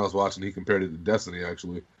 Another person I was watching, he compared it to Destiny,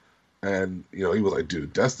 actually. And, he was like,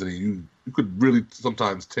 dude, Destiny, you could really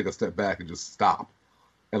sometimes take a step back and just stop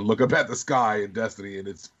and look up at the sky in Destiny, and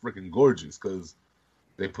it's freaking gorgeous because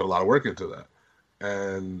they put a lot of work into that.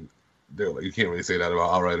 And they're like, you can't really say that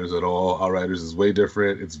about Outriders at all. Outriders is way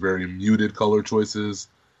different. It's very muted color choices.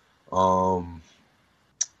 Yeah,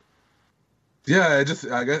 it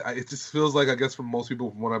just feels like, I guess from most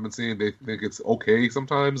people, from what I've been seeing, they think it's okay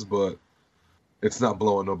sometimes, but it's not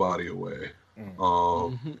blowing nobody away.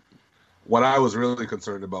 What I was really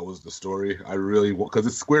concerned about was the story. Because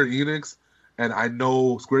it's Square Enix, and I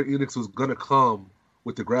know Square Enix was gonna come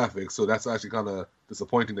with the graphics, so that's actually kind of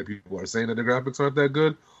disappointing that people are saying that the graphics aren't that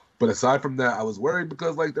good. But aside from that, I was worried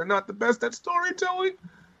because they're not the best at storytelling,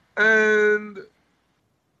 and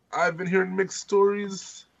I've been hearing mixed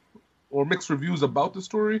stories or mixed reviews about the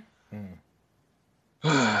story,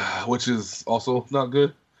 which is also not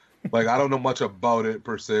good. I don't know much about it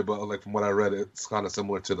per se, but from what I read, it's kind of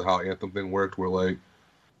similar to how Anthem thing worked, where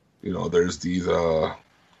there's these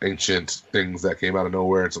ancient things that came out of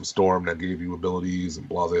nowhere and some storm that gave you abilities and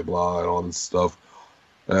blah blah blah and all this stuff,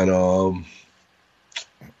 and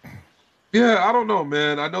yeah, I don't know,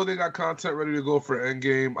 man. I know they got content ready to go for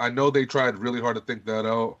Endgame. I know they tried really hard to think that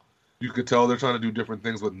out. You could tell they're trying to do different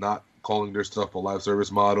things with not calling their stuff a live service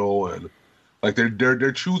model, and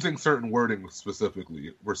they're choosing certain wording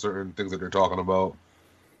specifically for certain things that they're talking about.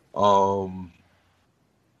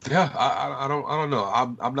 Yeah, I don't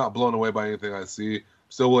know. I'm not blown away by anything I see.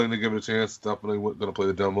 Still willing to give it a chance. Definitely gonna play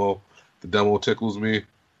the demo. The demo tickles me.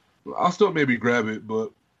 I'll still maybe grab it,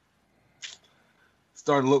 but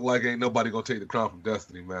starting to look like ain't nobody gonna take the crown from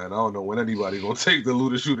Destiny, man. I don't know when anybody gonna take the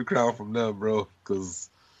looter shooter crown from them, bro. Because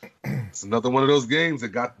it's another one of those games that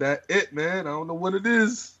got that it, man. I don't know what it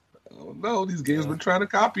is. I don't know. These games been trying to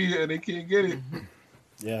copy it and they can't get it.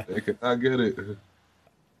 Yeah, they cannot get it.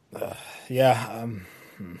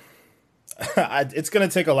 It's gonna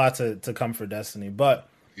take a lot to come for Destiny, but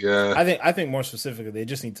yeah, I think more specifically, they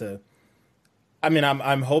just need to. I mean,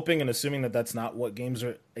 I'm hoping and assuming that that's not what games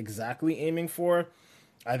are exactly aiming for.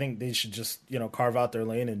 I think they should just carve out their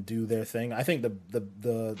lane and do their thing. I think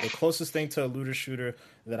the closest thing to a looter shooter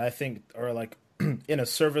that I think are in a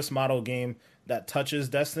service model game that touches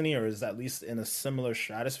Destiny or is at least in a similar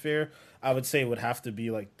stratosphere, I would say would have to be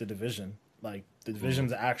The Division. The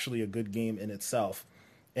Division's actually a good game in itself,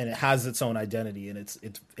 and it has its own identity, and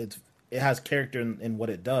it has character in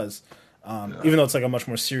what it does, even though it's a much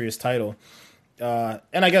more serious title. And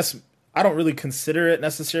I guess I don't really consider it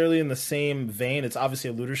necessarily in the same vein. It's obviously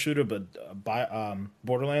a looter shooter, but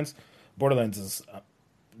Borderlands is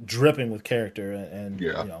dripping with character and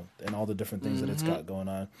and all the different things that it's got going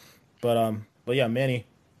on. But yeah, Manny,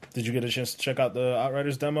 did you get a chance to check out the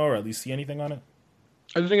Outriders demo or at least see anything on it?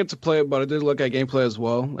 I didn't get to play it, but I did look at gameplay as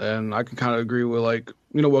well, and I can kind of agree with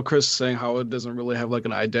what Chris is saying, how it doesn't really have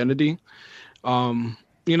an identity. Like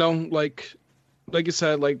you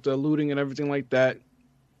said, the looting and everything like that,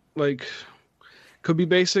 could be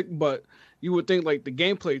basic, but you would think like the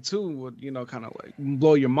gameplay too would, kind of like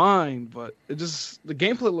blow your mind, but the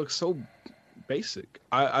gameplay looks so basic.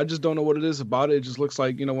 I just don't know what it is about it. It just looks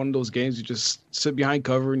like, one of those games you just sit behind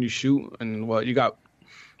cover and you shoot, and you got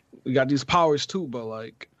these powers too, but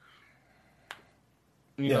like,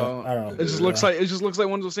 I don't know. It just looks like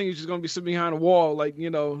one of those things you're just gonna be sitting behind a wall, like,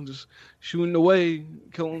 just shooting away,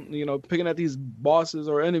 killing, picking at these bosses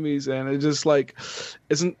or enemies, and it just like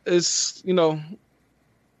it's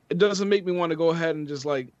it doesn't make me want to go ahead and just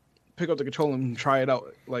like pick up the controller and try it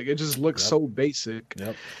out. Like, it just looks so basic.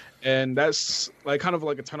 Yep. And that's like kind of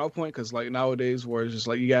like a turn off point, because like nowadays where it's just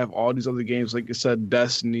like you have all these other games, like you said,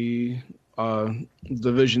 Destiny,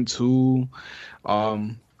 Division 2,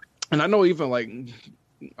 and I know even like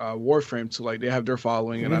Warframe too, like they have their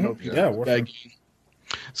following, and I know people like that game.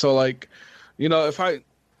 So like, if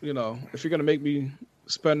you're gonna make me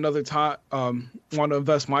spend another time, want to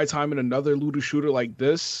invest my time in another looter shooter like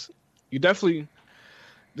this, this definitely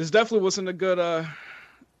wasn't a good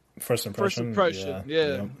first impression.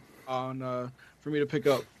 Yeah. On for me to pick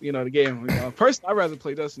up, the game. Personally, I'd rather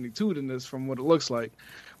play Destiny 2 than this, from what it looks like.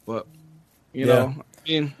 But I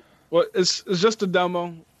mean, it's just a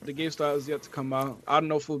demo. The game style is yet to come out. I don't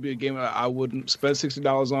know if it'll be a game that I wouldn't spend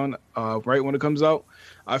 $60 on right when it comes out.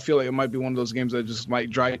 I feel like it might be one of those games that just might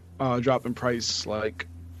drop in price like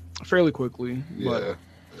fairly quickly. Yeah.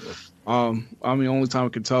 But I'm the only time I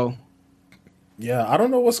can tell. Yeah, I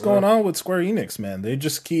don't know what's going on with Square Enix, man. They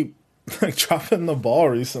just keep like dropping the ball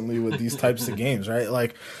recently with these types of games, right?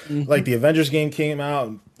 Like, like the Avengers game came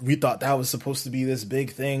out. We thought that was supposed to be this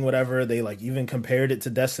big thing, whatever. They like even compared it to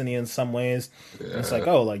Destiny in some ways. Yeah. It's like,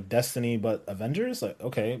 oh, like Destiny, but Avengers? Like,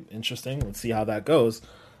 okay, interesting. Let's see how that goes.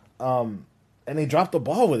 And they dropped the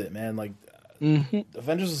ball with it, man. Like,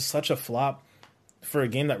 Avengers is such a flop for a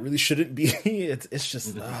game that really shouldn't be. It's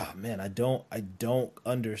just, man, I don't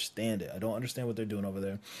understand it. I don't understand what they're doing over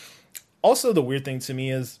there. Also, the weird thing to me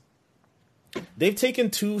is they've taken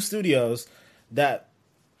two studios that,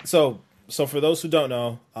 so for those who don't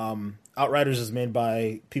know, Outriders is made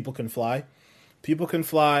by People Can Fly. People Can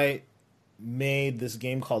Fly made this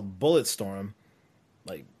game called Bulletstorm,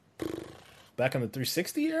 like back in the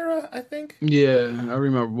 360 era, I think. Yeah, I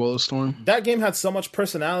remember Bulletstorm. That game had so much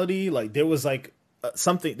personality. Like, there was like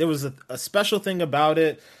there was a special thing about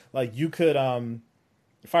it. Like, you could,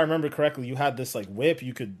 if I remember correctly, you had this like whip.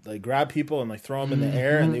 You could like grab people and like throw them in the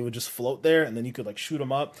air, and they would just float there, and then you could like shoot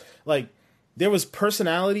them up. Like, there was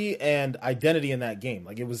personality and identity in that game.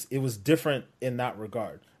 Like, it was different in that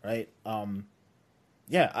regard, right? I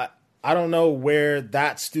don't know where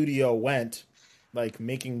that studio went, like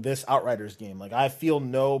making this Outriders game. Like, I feel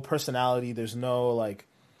no personality. There's no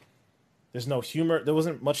humor. There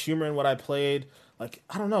wasn't much humor in what I played. Like,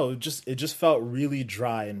 I don't know. It just felt really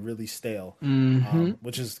dry and really stale,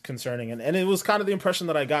 which is concerning. And it was kind of the impression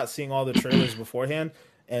that I got seeing all the trailers beforehand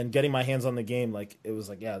and getting my hands on the game. Like, it was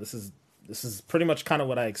like, yeah, this is pretty much kind of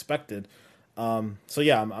what I expected. So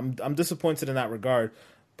yeah, I'm disappointed in that regard.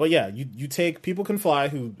 But yeah, you take People Can Fly,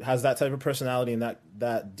 who has that type of personality and that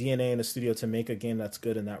DNA in the studio to make a game that's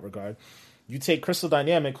good in that regard. You take Crystal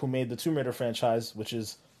Dynamic, who made the Tomb Raider franchise, which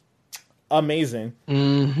is amazing,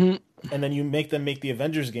 and then you make them make the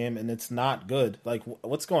Avengers game, and it's not good. Like,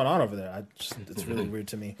 what's going on over there? It's really weird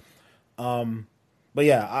to me. But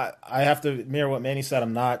yeah, I have to mirror what Manny said.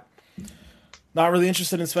 I'm not really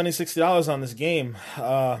interested in spending $60 on this game.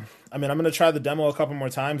 I mean, I'm going to try the demo a couple more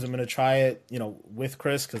times. I'm going to try it, with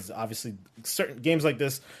Chris, because obviously certain games like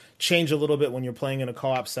this change a little bit when you're playing in a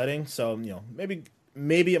co-op setting. So, maybe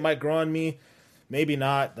it might grow on me, maybe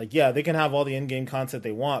not. Like, yeah, they can have all the in-game content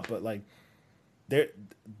they want, but like,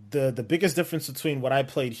 the biggest difference between what I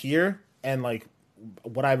played here and like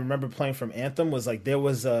what I remember playing from Anthem was like there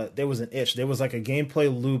was an itch. There was like a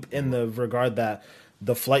gameplay loop in the regard that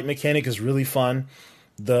the flight mechanic is really fun.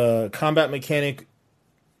 The combat mechanic,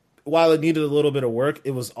 while it needed a little bit of work,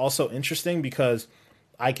 it was also interesting because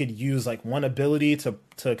I could use like one ability to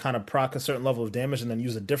kind of proc a certain level of damage and then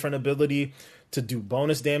use a different ability to do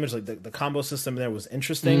bonus damage. Like the combo system there was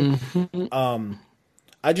interesting.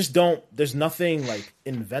 I just there's nothing like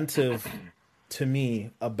inventive to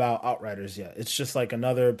me about Outriders yet. It's just like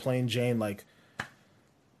another plain Jane, like,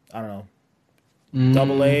 I don't know,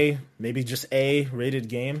 double A, maybe just A rated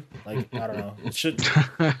game. Like, I don't know. It shouldn't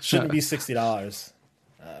be $60.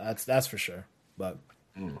 That's for sure. But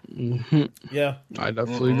yeah, I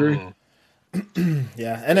definitely agree.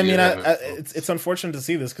 Yeah, and I mean, it's unfortunate to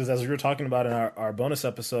see this because as we were talking about in our bonus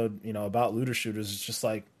episode, about looter shooters, it's just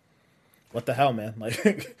like what the hell, man?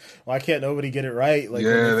 Like, why can't nobody get it right? Like,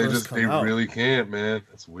 when Yeah, they they first just come they out? really can't, man.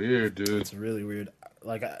 That's weird, dude. It's really weird.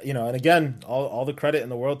 Like, and again, all the credit in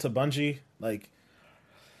the world to Bungie. Like,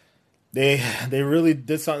 they really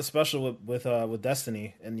did something special with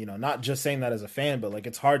Destiny, and not just saying that as a fan, but like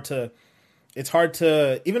it's hard to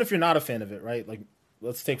even if you're not a fan of it, right? Like,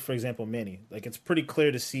 let's take for example Manny. Like, it's pretty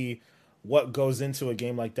clear to see what goes into a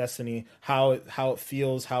game like Destiny, how it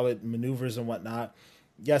feels, how it maneuvers and whatnot.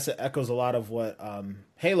 Yes, it echoes a lot of what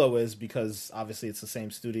Halo is, because obviously it's the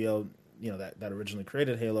same studio, that originally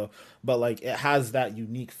created Halo, but like it has that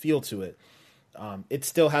unique feel to it. It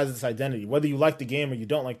still has its identity. Whether you like the game or you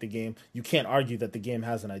don't like the game, you can't argue that the game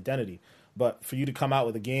has an identity. But for you to come out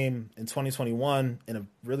with a game in 2021 in a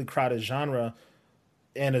really crowded genre,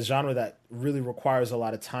 and a genre that really requires a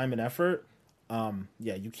lot of time and effort,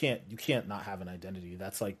 yeah, you can't not have an identity.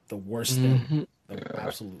 That's like the worst thing, the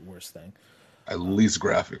absolute worst thing. At least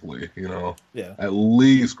graphically, Yeah, At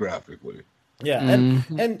least graphically. yeah,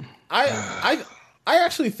 and I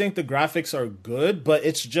actually think the graphics are good, but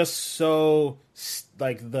it's just so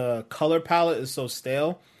like the color palette is so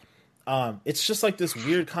stale. It's just like this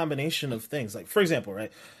weird combination of things. Like, for example,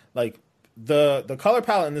 right, like the color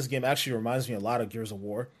palette in this game actually reminds me a lot of Gears of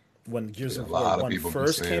War, when Gears of War 1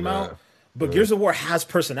 first came out. But Gears of War has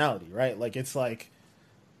personality, right? Like, it's like,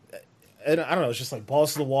 and I don't know, it's just like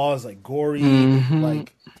balls to the wall, is like gory,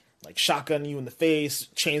 like shotgun you in the face,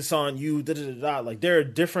 chainsawing you, da da da da. Like, there are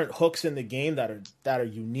different hooks in the game that are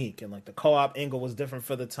unique, and like the co-op angle was different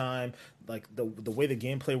for the time. Like the way the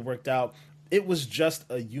gameplay worked out, it was just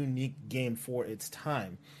a unique game for its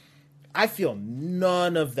time. I feel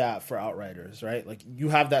none of that for Outriders, right? Like, you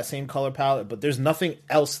have that same color palette, but there's nothing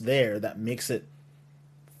else there that makes it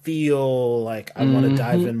feel like I want to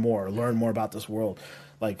dive in more, learn more about this world.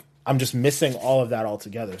 Like, I'm just missing all of that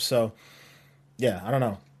altogether. So, yeah, I don't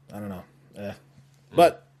know. Yeah.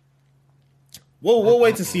 But we'll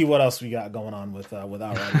wait to see what else we got going on with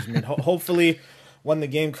Outriders. I mean, hopefully, when the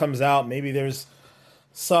game comes out, maybe there's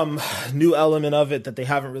some new element of it that they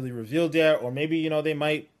haven't really revealed yet, or maybe they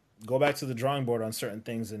might go back to the drawing board on certain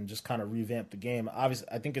things and just kind of revamp the game. Obviously,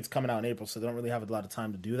 I think it's coming out in April, so they don't really have a lot of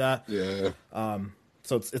time to do that. Yeah.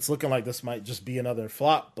 So it's looking like this might just be another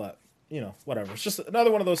flop, but whatever. It's just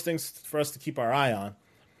another one of those things for us to keep our eye on.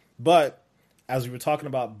 But as we were talking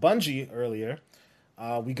about Bungie earlier,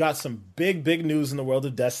 we got some big news in the world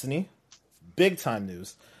of Destiny, big time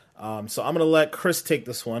news. So I'm gonna let Chris take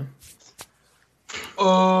this one.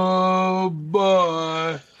 Oh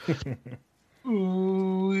boy.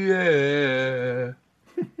 Ooh, yeah.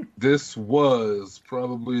 This was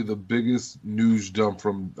probably the biggest news dump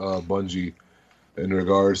from Bungie in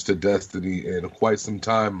regards to Destiny in quite some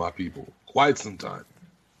time, my people. Quite some time.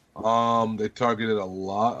 They targeted a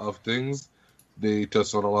lot of things. They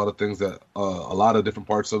touched on a lot of things that a lot of different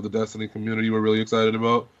parts of the Destiny community were really excited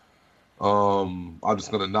about. I'm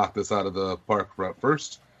just going to knock this out of the park right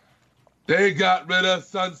first. They got rid of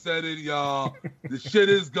sunsetting, y'all. The shit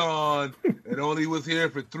is gone. It only was here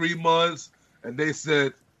for 3 months, and they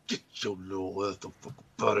said, "Get your little ass the fuck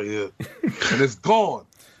out of here." And it's gone.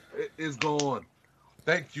 It is gone.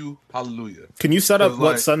 Thank you. Hallelujah. Can you set up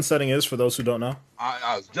what sunsetting is for those who don't know?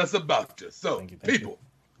 I was just about to. So, Thank people,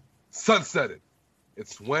 sunsetting.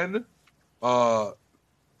 It's when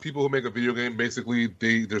people who make a video game, basically,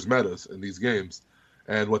 there's metas in these games.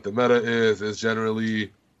 And what the meta is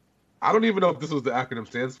generally, I don't even know if this is the acronym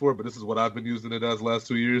stands for, but this is what I've been using it as the last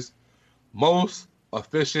 2 years. Most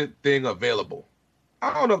efficient thing available.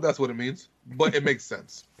 I don't know if that's what it means, but it makes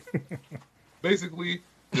sense. Basically,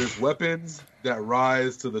 there's weapons that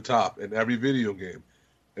rise to the top in every video game.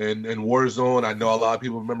 And in Warzone, I know a lot of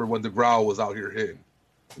people remember when the Growl was out here hitting.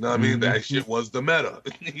 You know what I mean? That shit was the meta.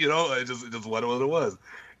 It just what it was.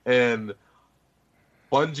 And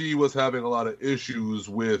Bungie was having a lot of issues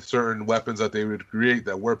with certain weapons that they would create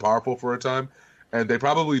that were powerful for a time. And they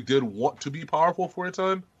probably did want to be powerful for a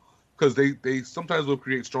time, because they sometimes will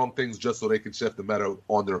create strong things just so they can shift the meta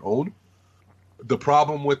on their own. The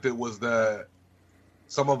problem with it was that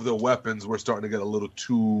some of the weapons were starting to get a little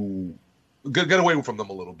too... Get away from them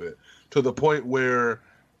a little bit, to the point where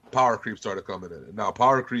power creep started coming in. And now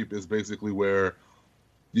power creep is basically where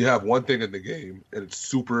you have one thing in the game, and it's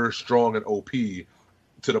super strong and OP,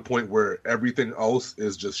 to the point where everything else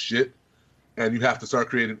is just shit, and you have to start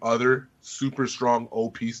creating other super strong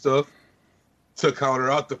OP stuff to counter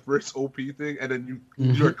out the first OP thing, and then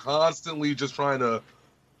you're constantly just trying to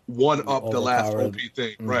one up the last OP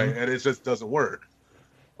thing, right? And it just doesn't work.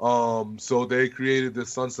 So they created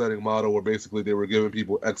this sunsetting model where basically they were giving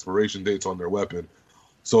people expiration dates on their weapon.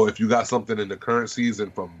 So if you got something in the current season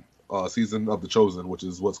from Season of the Chosen, which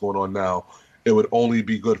is what's going on now, it would only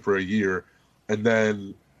be good for a year. And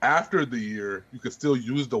then after the year, you could still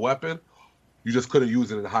use the weapon. You just couldn't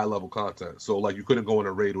use it in high-level content. So, like, you couldn't go in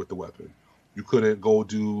a raid with the weapon. You couldn't go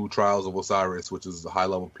do Trials of Osiris, which is a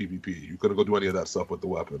high-level PvP. You couldn't go do any of that stuff with the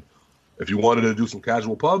weapon. If you wanted to do some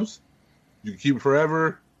casual pubs, you can keep it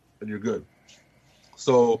forever, and you're good.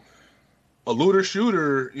 So, a looter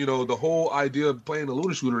shooter, you know, the whole idea of playing a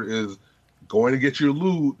looter shooter is going to get your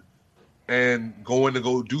loot and going to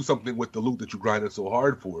go do something with the loot that you grinded so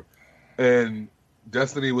hard for. And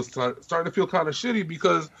Destiny was starting to feel kind of shitty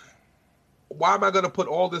because why am I going to put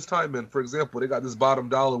all this time in? For example, they got this bottom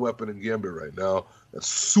dollar weapon in Gambit right now that's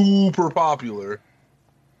super popular,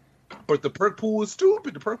 but the perk pool is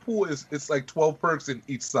stupid. The perk pool it's like 12 perks in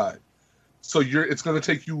each side. So it's going to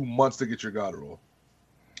take you months to get your god roll.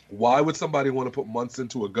 Why would somebody want to put months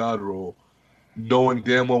into a god roll knowing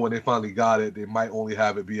damn well when they finally got it, they might only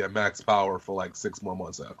have it be at max power for like 6 more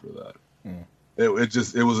months after that? It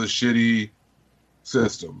was a shitty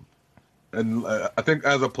system. And I think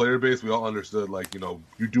as a player base, we all understood, like, you know,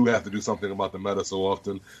 you do have to do something about the meta so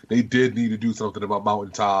often. They did need to do something about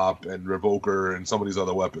Mountaintop and Revoker and some of these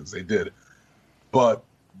other weapons. They did. But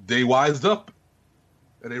they wised up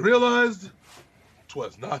and they realized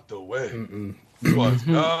 'twas not the way. It was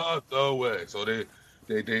not the way. So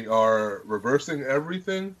they are reversing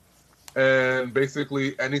everything, and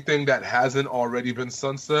basically anything that hasn't already been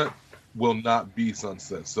sunset will not be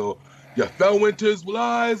sunset. So your Felwinters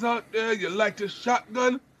lies out there, you like the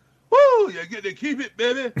shotgun, woo, you get to keep it,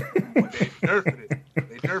 baby. But they nerfing it.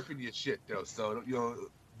 They nerfing your shit though. So, you know,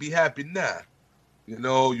 be happy now. You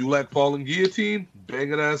know, you like Fallen Guillotine,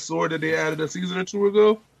 banging ass sword that they added a season or two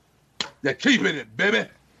ago. You're keeping it, baby.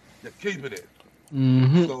 You're keeping it.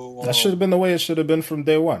 So, that should have been the way it should have been from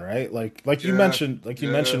day one, right? Like you mentioned,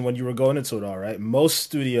 mentioned when you were going into it all, right? Most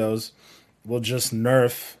studios will just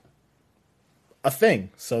nerf a thing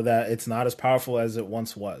so that it's not as powerful as it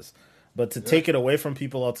once was. But to take it away from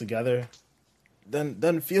people altogether, then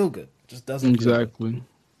doesn't feel good. Just doesn't feel good.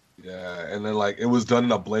 Yeah, and then like it was done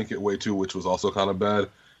in a blanket way too, which was also kind of bad.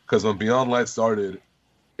 Because when Beyond Light started,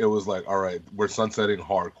 it was like, all right, we're sunsetting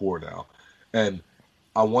hardcore now. And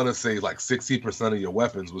I want to say like 60% of your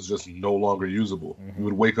weapons was just no longer usable. You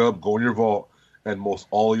would wake up, go in your vault, and most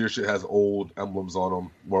all your shit has old emblems on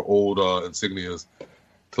them or old insignias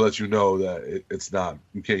to let you know that it's not,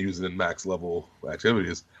 you can't use it in max level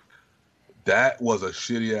activities. That was a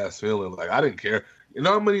shitty ass feeling. Like, I didn't care. You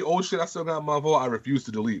know how many old shit I still got in my vault? I refused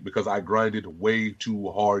to delete because I grinded way too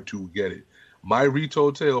hard to get it. My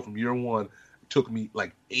Retold Tale from year one took me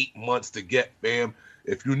like 8 months to get, fam.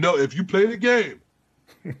 If you play the game,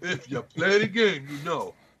 you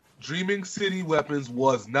know, Dreaming City weapons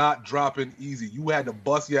was not dropping easy. You had to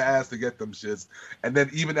bust your ass to get them shits. And then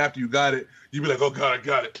even after you got it, you'd be like, oh, God, I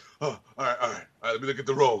got it. Oh, all right. Let me look at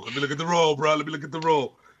the roll. Let me look at the roll, bro. Let me look at the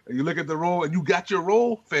roll. And you look at the roll, and you got your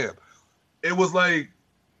roll, fam. It was like,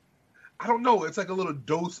 I don't know. It's like a little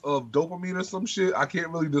dose of dopamine or some shit. I can't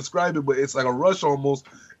really describe it, but it's like a rush almost.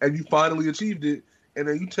 And you finally achieved it. And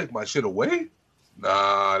then you take my shit away?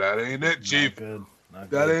 Nah, that ain't it, Chief.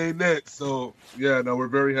 That ain't it. So, yeah, no, we're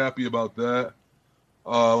very happy about that.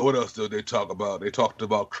 What else did they talk about? They talked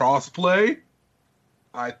about crossplay.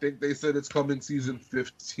 I think they said it's coming season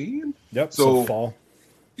 15. Yep, so fall.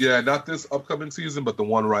 Yeah, not this upcoming season, but the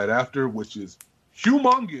one right after, which is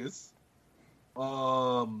humongous.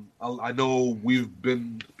 I know we've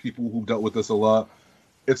been people who've dealt with this a lot.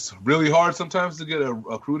 It's really hard sometimes to get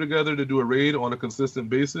a crew together to do a raid on a consistent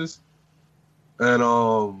basis. And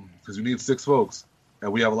because you need 6 folks.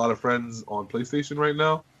 And we have a lot of friends on PlayStation right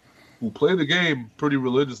now who play the game pretty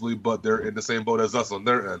religiously, but they're in the same boat as us on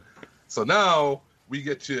their end. So now we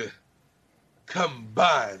get to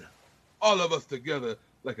combine all of us together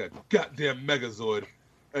like a goddamn Megazord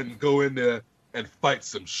and go in there and fight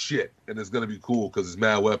some shit. And it's going to be cool because it's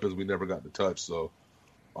mad weapons we never got to touch. So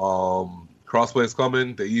crossplay is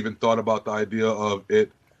coming. They even thought about the idea of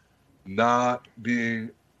it not being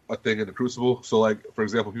a thing in the Crucible. So, like, for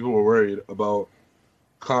example, people were worried about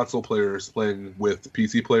console players playing with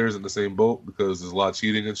PC players in the same boat because there's a lot of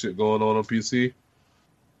cheating and shit going on PC.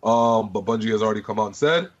 But Bungie has already come out and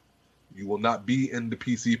said you will not be in the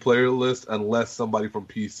PC player list unless somebody from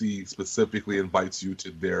PC specifically invites you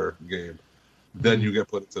to their game. Then you get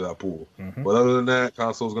put into that pool. But other than that,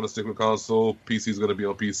 console's going to stick with console. PC's going to be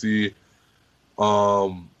on PC.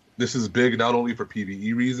 This is big not only for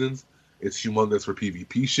PvE reasons, it's humongous for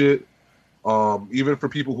PvP shit. Even for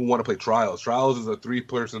people who want to play Trials. Trials is a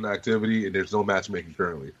 3-person activity, and there's no matchmaking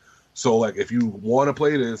currently. So, like, if you want to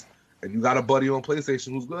play this, and you got a buddy on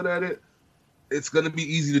PlayStation who's good at it, it's gonna be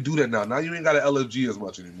easy to do that now. Now you ain't got to LFG as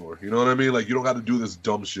much anymore. You know what I mean? Like you don't got to do this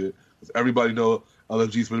dumb shit. Everybody know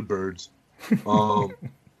LFG's for the birds.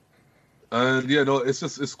 And yeah, no,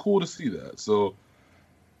 it's cool to see that. So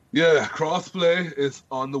yeah, crossplay is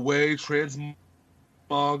on the way. Transmog,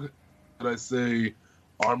 and I say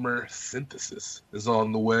armor synthesis is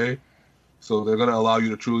on the way. So they're gonna allow you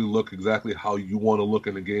to truly look exactly how you want to look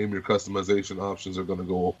in the game. Your customization options are gonna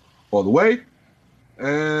go all the way.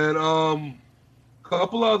 And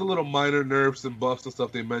couple of the little minor nerfs and buffs and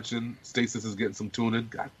stuff they mentioned. Stasis is getting some tuning.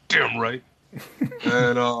 God damn right.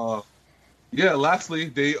 And yeah, lastly,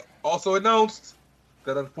 they also announced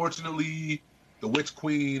that unfortunately the Witch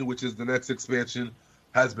Queen, which is the next expansion,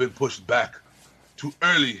 has been pushed back to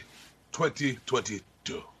early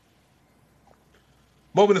 2022.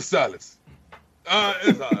 Moment of silence.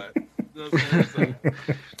 It's alright. You know what I'm saying?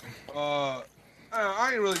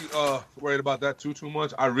 I ain't really worried about that too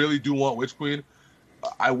much. I really do want Witch Queen.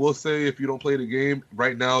 I will say, if you don't play the game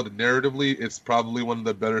right now, narratively, it's probably one of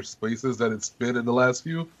the better spaces that it's been in the last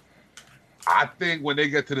few. I think when they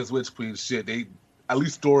get to this Witch Queen shit, they, at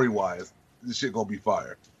least story wise, this shit gonna be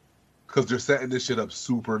fire, because they're setting this shit up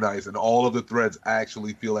super nice, and all of the threads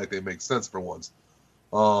actually feel like they make sense for once.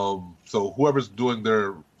 So whoever's doing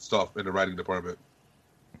their stuff in the writing department,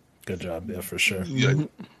 good job, yeah, for sure. Yeah,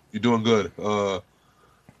 you're doing good.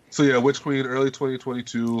 So yeah, Witch Queen, early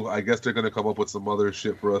 2022. I guess they're gonna come up with some other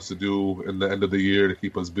shit for us to do in the end of the year to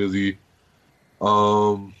keep us busy.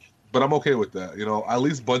 But I'm okay with that. You know, at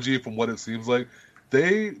least Bungie, from what it seems like,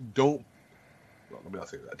 they don't. Well, let me not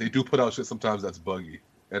say that. They do put out shit sometimes that's buggy,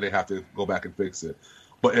 and they have to go back and fix it.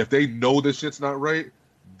 But if they know this shit's not right,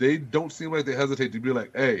 they don't seem like they hesitate to be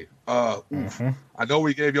like, "Hey, I know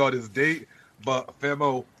we gave y'all this date, but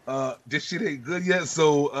famo, this shit ain't good yet.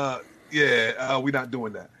 So we're not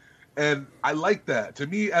doing that." And I like that. To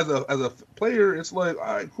me, as a player, it's like,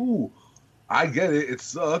 all right, cool. I get it. It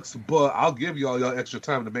sucks, but I'll give y'all extra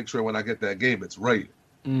time to make sure when I get that game, it's right.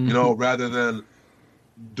 Mm-hmm. You know, rather than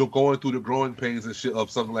going through the growing pains and shit of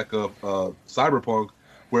something like a Cyberpunk,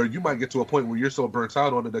 where you might get to a point where you're so burnt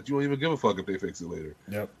out on it that you don't even give a fuck if they fix it later.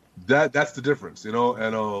 Yep. That's the difference, you know.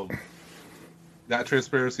 And that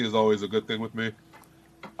transparency is always a good thing with me.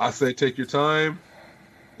 I say take your time.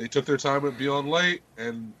 They took their time with Beyond Light,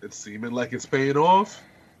 and it's seeming like it's paying off.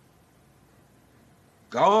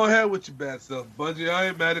 Go ahead with your bad stuff, Bungie. I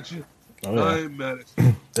ain't mad at you. Oh, yeah. I ain't mad at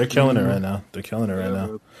you. They're killing it right now.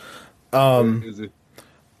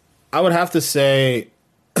 I would have to say,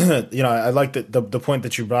 you know, I like the point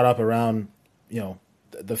that you brought up around, you know,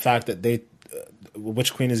 the fact that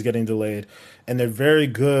Witch Queen is getting delayed, and they're very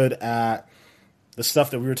good at the stuff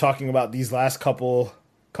that we were talking about these last couple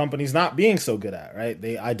companies not being so good at, right?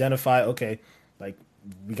 They identify, okay, like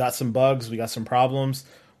we got some bugs, we got some problems,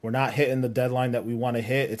 we're not hitting the deadline that we want to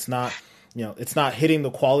hit. It's not, you know, it's not hitting the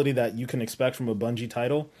quality that you can expect from a Bungie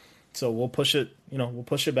title. So we'll push it, you know, we'll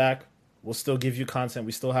push it back. We'll still give you content.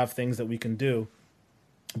 We still have things that we can do,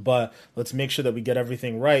 but let's make sure that we get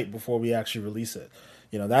everything right before we actually release it.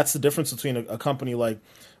 You know, that's the difference between a company like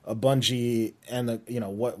a Bungie and you know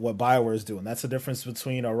what BioWare is doing. That's the difference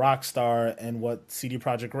between a Rockstar and what CD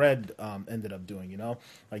Projekt Red ended up doing. You know,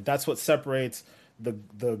 like that's what separates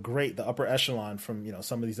the upper echelon from, you know,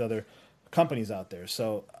 some of these other companies out there.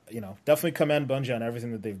 So, you know, definitely commend Bungie on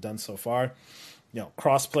everything that they've done so far. You know,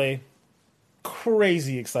 crossplay,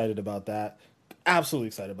 crazy excited about that. Absolutely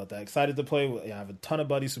excited about that. Excited to play. I have a ton of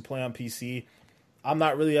buddies who play on PC. I'm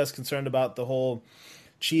not really as concerned about the whole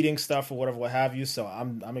cheating stuff or whatever, what have you. So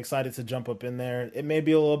I'm excited to jump up in there. It may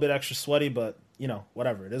be a little bit extra sweaty, but you know,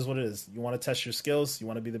 whatever. It is what it is. You want to test your skills. You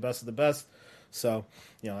want to be the best of the best. So,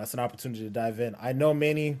 you know, that's an opportunity to dive in. I know,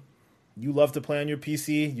 Manny, you love to play on your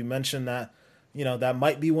PC. You mentioned that, you know, that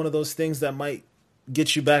might be one of those things that might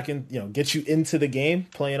get you back in, you know, get you into the game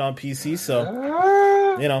playing on PC. So,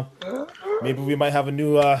 you know, maybe we might have a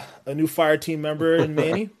new fire team member in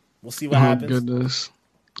Manny. We'll see what happens. Goodness.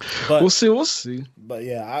 But, we'll see. But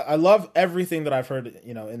yeah, I love everything that I've heard,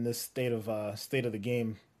 you know, in this state of the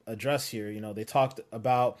game address here. You know, they talked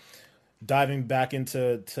about diving back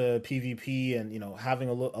into PvP and, you know, having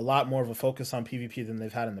a lot more of a focus on PvP than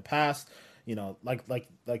they've had in the past. You know,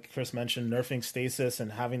 like Chris mentioned, nerfing stasis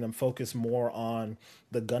and having them focus more on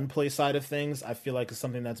the gunplay side of things, I feel like is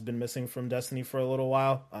something that's been missing from Destiny for a little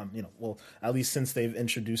while. You know, well, at least since they've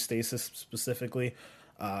introduced stasis specifically.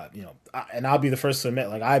 You know, and I'll be the first to admit,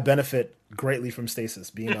 like, I benefit greatly from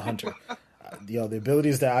stasis, being a hunter. You know, the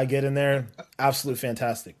abilities that I get in there, absolutely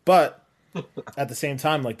fantastic. But at the same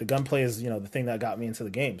time, like, the gunplay is, you know, the thing that got me into the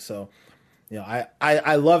game. So, you know,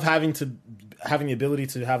 I love having the ability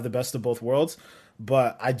to have the best of both worlds,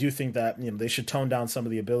 But I do think that they should tone down some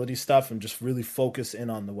of the ability stuff and just really focus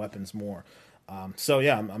in on the weapons more. So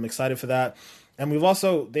yeah, I'm excited for that. And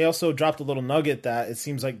they also dropped a little nugget that it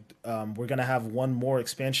seems like we're gonna have one more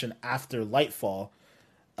expansion after Lightfall.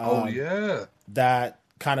 Oh yeah, that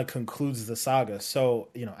kind of concludes the saga. So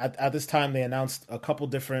at this time they announced a couple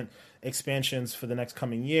different expansions for the next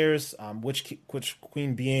coming years. Witch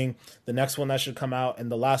Queen being the next one that should come out,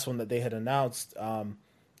 and the last one that they had announced,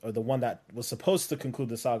 or the one that was supposed to conclude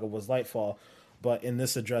the saga, was Lightfall. But in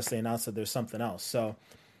this address, they announced that there's something else. So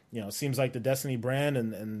it seems like the Destiny brand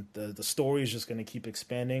and the story is just going to keep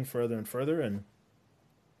expanding further and further. And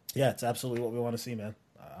yeah, it's absolutely what we want to see, man.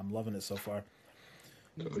 I'm loving it so far.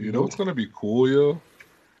 You know what's gonna be cool, yo?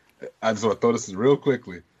 I just want to throw this in real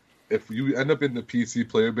quickly. If you end up in the PC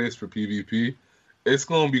player base for PvP, it's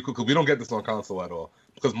gonna be cool because we don't get this on console at all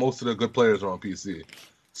because most of the good players are on PC.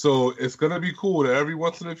 So it's gonna be cool that every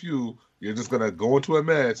once in a few you're just gonna go into a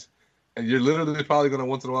match and you're literally probably gonna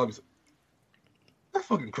once in a while be that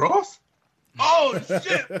fucking Cross? Oh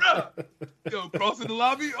shit, bro! Yo, Cross in the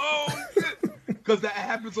lobby? Oh shit! Because that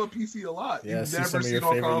happens on PC a lot. Yeah, you never see it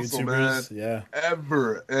on console, YouTubers. man. Yeah,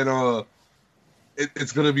 ever. And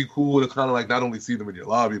it's gonna be cool to kind of like not only see them in your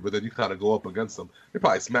lobby, but then you kind of go up against them. They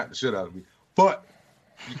probably smack the shit out of me, but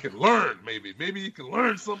you can learn. Maybe you can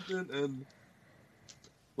learn something. And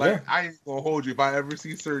like I ain't gonna hold you. If I ever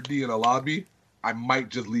see Sir D in a lobby, I might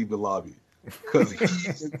just leave the lobby because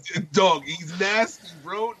he's nasty,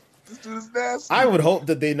 bro. This dude is nasty. I would hope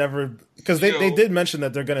that they never, because they did mention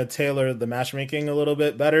that they're going to tailor the matchmaking a little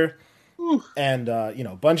bit better. Whew. And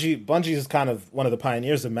Bungie is kind of one of the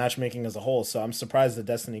pioneers of matchmaking as a whole. So I'm surprised that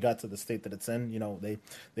Destiny got to the state that it's in.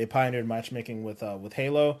 They pioneered matchmaking with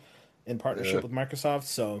Halo in partnership with Microsoft.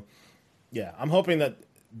 So yeah, I'm hoping that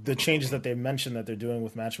the changes that they mentioned that they're doing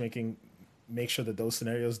with matchmaking make sure that those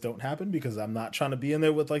scenarios don't happen, because I'm not trying to be in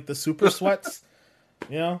there with like the super sweats,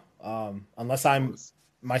 unless I'm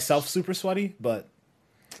myself super sweaty. But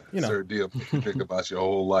Sir D, you think about your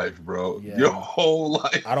whole life, bro. Yeah. Your whole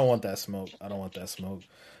life. I don't want that smoke.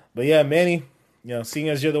 But yeah, Manny, seeing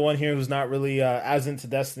as you're the one here who's not really as into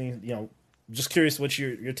Destiny, just curious what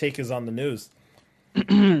your take is on the news.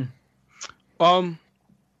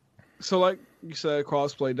 So like you said,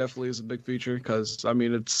 crossplay definitely is a big feature because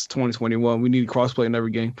it's 2021. We need crossplay in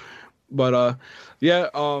every game. But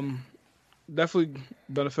definitely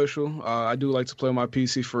beneficial. I do like to play on my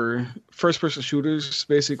PC for first-person shooters,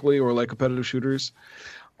 basically, or like competitive shooters.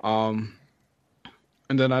 And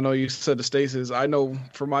then I know you said the stasis. I know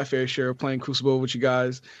for my fair share of playing Crucible with you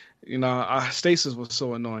guys, stasis was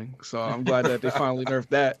so annoying. So I'm glad that they finally nerfed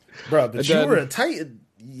that. Bro, but you were a Titan.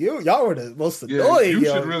 Y'all were the most annoying. You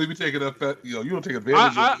should really be taking up. You don't take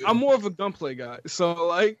advantage. I'm more of a gunplay guy, so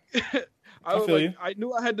like. I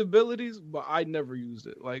knew I had the abilities, but I never used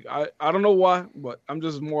it. Like I don't know why, but I'm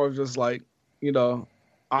just more of just like,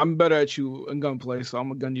 I'm better at you in gunplay, so I'm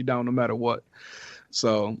gonna gun you down no matter what.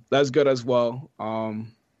 So that's good as well.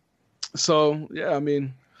 So yeah,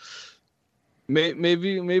 maybe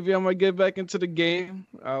I might get back into the game.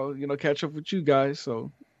 I'll catch up with you guys.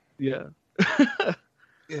 So yeah.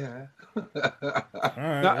 Yeah. All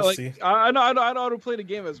right, we'll see. I know I don't play the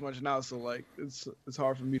game as much now, so like it's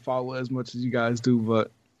hard for me to follow as much as you guys do.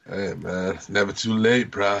 But hey, man, it's never too late,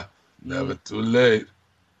 bro. Never too late.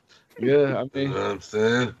 Yeah, you know what I'm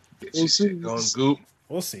saying? Get your shit going, Goop.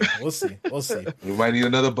 We'll see. You might need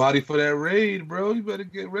another body for that raid, bro. You better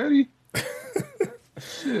get ready.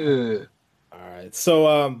 Shit. All right.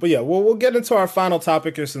 So, but yeah, we'll get into our final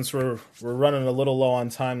topic here since we're running a little low on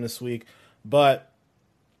time this week. But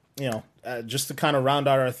just to kind of round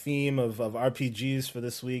out our theme of RPGs for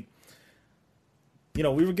this week, we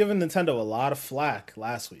were giving Nintendo a lot of flack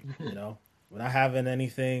last week. We're not having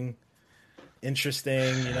anything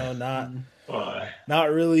interesting.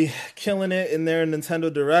 Not really killing it in their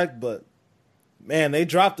Nintendo Direct, but man, they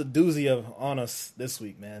dropped a doozy on us this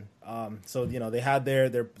week, man. So they had their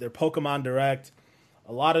Pokemon Direct,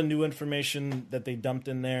 a lot of new information that they dumped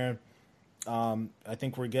in there. I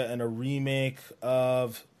think we're getting a remake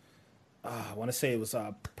of, I want to say it was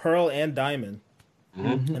Pearl and Diamond,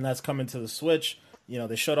 and that's coming to the Switch.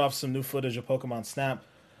 They showed off some new footage of Pokemon Snap,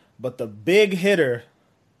 but the big hitter,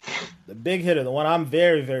 the one I'm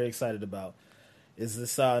very, very excited about, is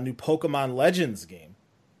this new Pokemon Legends game.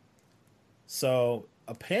 So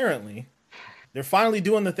apparently, they're finally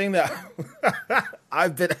doing the thing that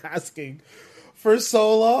I've been asking for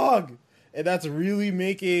so long, and that's really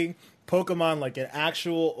making Pokemon like an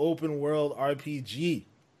actual open world RPG.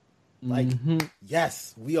 Like,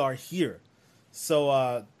 yes, we are here.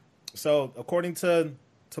 So according to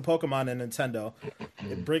to Pokemon and Nintendo,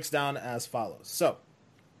 it breaks down as follows. So,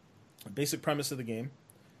 the basic premise of the game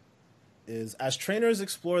is as trainers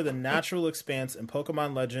explore the natural expanse in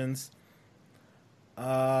Pokemon Legends.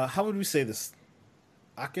 How would we say this?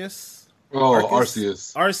 Arceus? Oh,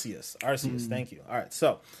 Arceus. Arceus. Thank you. All right.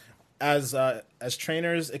 So, as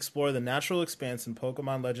trainers explore the natural expanse in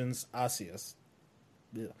Pokemon Legends Arceus,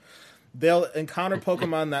 they'll encounter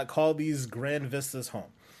Pokemon that call these grand vistas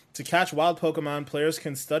home. To catch wild Pokemon, players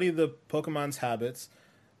can study the Pokemon's habits,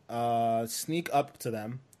 sneak up to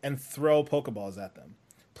them, and throw Pokeballs at them.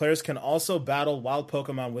 Players can also battle wild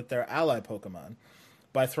Pokemon with their ally Pokemon.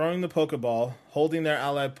 By throwing the Pokeball, holding their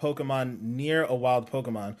ally Pokemon near a wild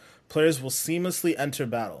Pokemon, players will seamlessly enter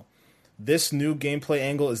battle. This new gameplay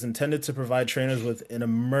angle is intended to provide trainers with an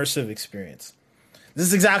immersive experience. This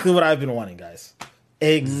is exactly what I've been wanting, guys.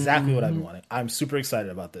 Exactly what I've been wanting. I'm super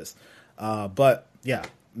excited about this. But, yeah.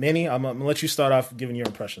 Manny, I'm going to let you start off giving your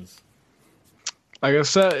impressions. Like I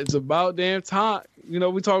said, it's about damn time. You know,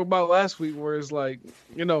 we talked about last week where it's like,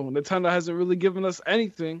 you know, Nintendo hasn't really given us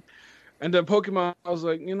anything. And then Pokemon, I was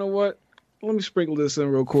like, you know what? Let me sprinkle this in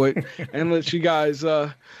real quick and let you guys,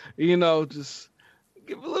 you know, just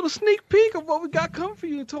give a little sneak peek of what we got coming for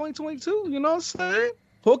you in 2022. You know what I'm saying?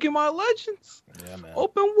 Pokemon Legends. Yeah, man.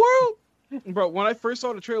 Open world. Bro, when I first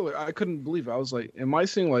saw the trailer, I couldn't believe it. I was like, am I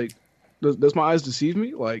seeing like, does my eyes deceive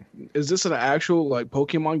me? Like, is this an actual like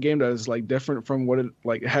Pokemon game that is like different from what it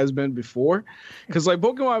like has been before? Because like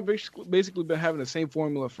Pokemon basically been having the same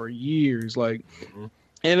formula for years, like,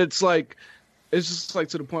 and it's like, it's just like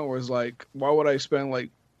to the point where it's like, why would I spend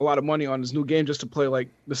like a lot of money on this new game just to play like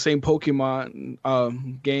the same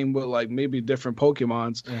Pokemon game with like maybe different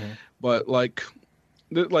Pokemons? But like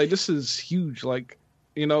this is huge, like.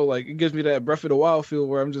 You know, like, it gives me that Breath of the Wild feel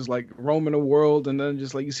where I'm just, like, roaming the world, and then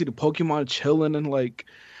just, like, you see the Pokemon chilling, and, like,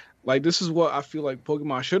 this is what I feel like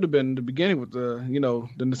Pokemon should have been in the beginning with the, you know,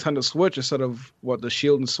 the Nintendo Switch instead of, the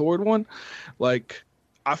Shield and Sword one. Like,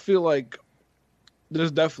 I feel like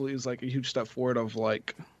this definitely is, like, a huge step forward of,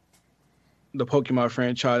 like, the Pokemon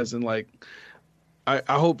franchise, and, like, I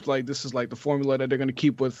hope, like, this is, like, the formula that they're going to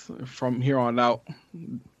keep with from here on out.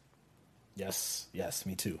 Yes,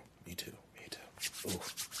 me too. Ooh.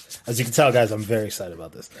 As you can tell, guys, I'm very excited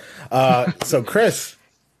about this. So, Chris,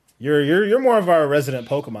 you're more of our resident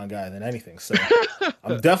Pokemon guy than anything. So,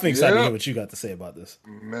 I'm definitely excited to hear what you got to say about this.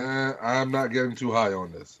 Man, I'm not getting too high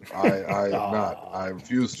on this. I am not. I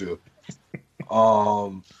refuse to.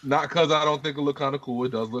 Not because I don't think it look kind of cool.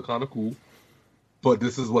 It does look kind of cool, but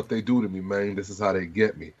this is what they do to me, man. This is how they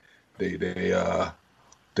get me. They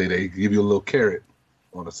give you a little carrot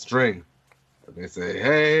on a string. They say,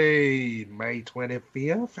 hey, May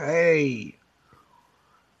 25th, hey,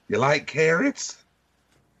 you like carrots?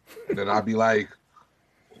 And then I'd be like,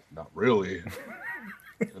 not really.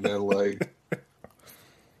 And then like,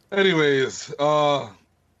 anyways, yeah,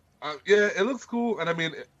 it looks cool. And I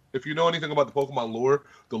mean, if you know anything about the Pokemon lore,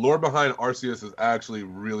 the lore behind Arceus is actually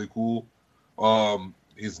really cool.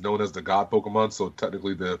 He's known as the God Pokemon, so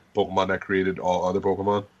technically the Pokemon that created all other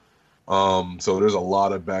Pokemon. So there's a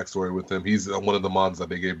lot of backstory with him. He's one of the mons that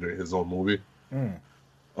they gave to his own movie.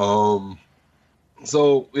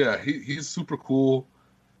 So yeah, he's super cool.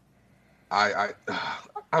 I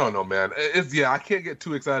don't know, man. I can't get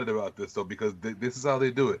too excited about this though because this is how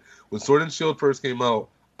they do it. When Sword and Shield first came out,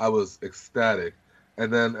 I was ecstatic,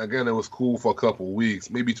 and then again it was cool for a couple weeks,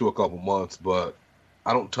 maybe to a couple months, but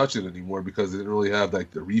I don't touch it anymore because it didn't really have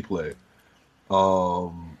like the replay.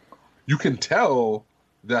 You can tell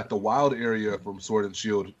that the wild area from Sword and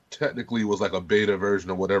Shield technically was like a beta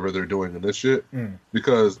version of whatever they're doing in this shit.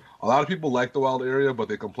 Because a lot of people like the wild area, but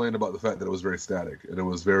they complained about the fact that it was very static and there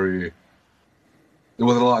wasn't a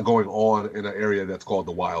lot going on in an area that's called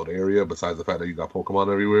the wild area. Besides the fact that you got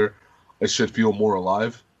Pokemon everywhere, it should feel more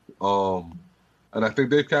alive. And I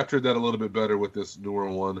think they've captured that a little bit better with this newer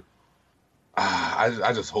one.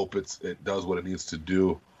 I just hope it does what it needs to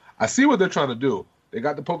do. I see what they're trying to do. They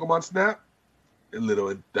got the Pokemon Snap. Little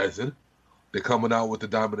enticing. They're coming out with the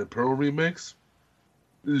Diamond and Pearl remix.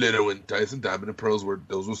 Little enticing. Diamond and Pearls were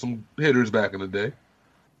some hitters back in the day.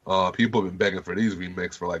 People have been begging for these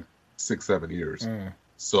remakes for like 6-7 years.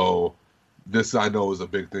 So this I know is a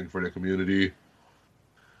big thing for the community.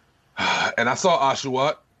 And I saw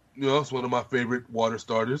Oshawott. You know, it's one of my favorite water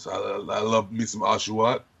starters. I love me some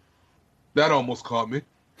Oshawott. That almost caught me.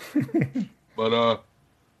 But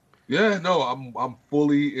yeah, no, I'm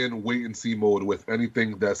fully in wait and see mode with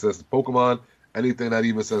anything that says Pokemon, anything that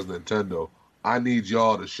even says Nintendo. I need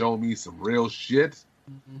y'all to show me some real shit,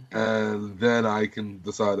 and then I can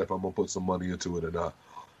decide if I'm gonna put some money into it or not.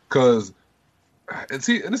 And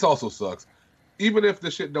this also sucks. even if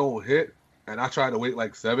the shit don't hit, and I try to wait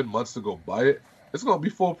like 7 months to go buy it, it's gonna be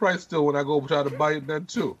full price still when I go try to buy it then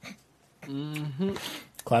too.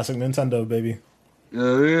 Classic Nintendo, baby.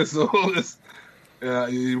 Yeah, so it's, yeah,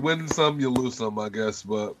 you win some, you lose some, I guess.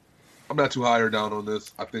 But I'm not too high or down on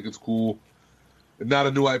this. I think it's cool. Not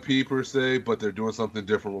a new IP per se, but they're doing something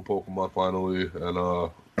different with Pokemon finally,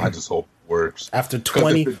 and I just hope it works. After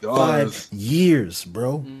 25 years,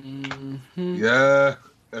 bro. Yeah,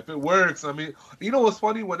 if it works, I mean, you know what's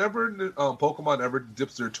funny? Whenever Pokemon ever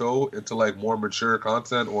dips their toe into like more mature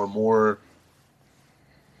content or more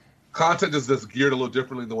content that's geared a little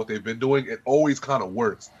differently than what they've been doing, it always kind of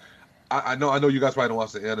works. I know you guys probably don't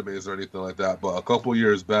watch the animes or anything like that, but a couple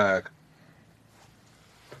years back,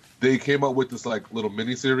 they came out with this like little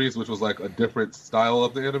mini series, which was like a different style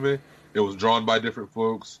of the anime. It was drawn by different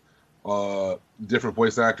folks, different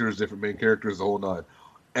voice actors, different main characters, the whole nine.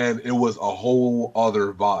 And it was a whole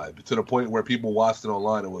other vibe to the point where people watched it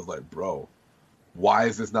online and was like, bro, why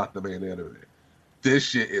is this not the main anime? This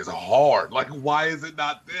shit is hard. Like, why is it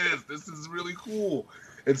not this? This is really cool.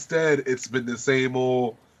 Instead, it's been the same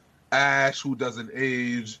old Ash who doesn't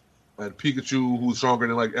age, and Pikachu who's stronger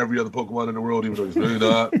than like every other Pokemon in the world, even though he's really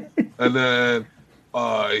not. And then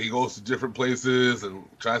he goes to different places and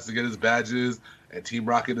tries to get his badges, and Team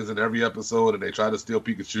Rocket is in every episode, and they try to steal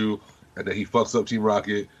Pikachu, and then he fucks up Team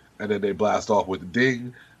Rocket, and then they blast off with a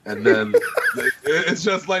ding, and then it's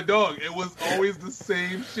just like, dog, it was always the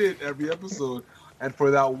same shit every episode. And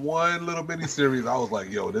for that one little mini series, I was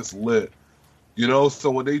like, yo, this lit. You know,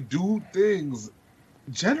 so when they do things,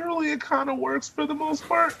 generally it kind of works for the most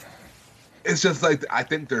part. It's just like, I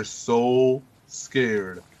think they're so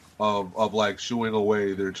scared of like shooing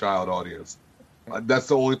away their child audience. That's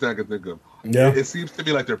the only thing I can think of. Yeah. It seems to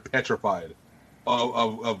me like they're petrified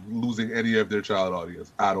of losing any of their child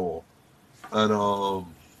audience at all. And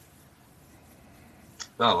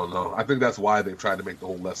I don't know. I think that's why they've tried to make the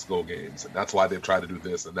whole Let's Go games, and that's why they've tried to do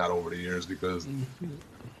this and that over the years, because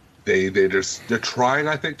they're trying,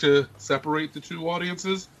 I think, to separate the two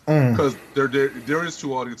audiences, because there is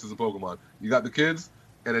two audiences of Pokemon. You got the kids,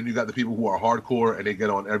 and then you got the people who are hardcore and they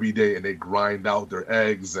get on every day and they grind out their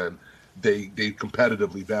eggs and they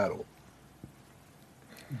competitively battle.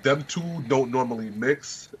 Them two don't normally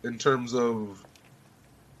mix in terms of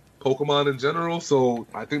Pokemon in general, so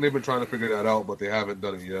I think they've been trying to figure that out, but they haven't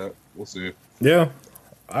done it yet. We'll see. Yeah,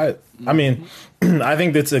 I mean, I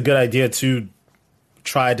think that's a good idea to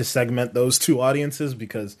try to segment those two audiences,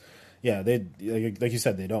 because, yeah, they like you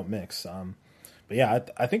said, they don't mix. But yeah,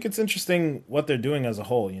 I think it's interesting what they're doing as a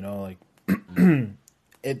whole. You know, like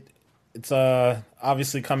it's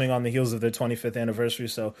obviously coming on the heels of their 25th anniversary,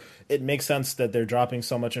 so it makes sense that they're dropping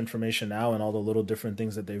so much information now and all the little different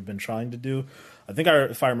things that they've been trying to do. I think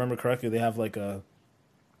if I remember correctly, they have like a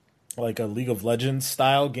League of Legends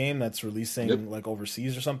style game that's releasing like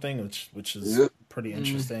overseas or something, which is pretty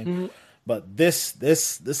interesting. Mm-hmm. But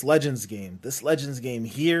this Legends game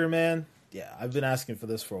here, man, yeah, I've been asking for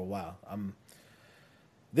this for a while.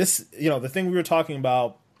 The thing we were talking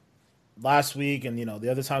about last week, and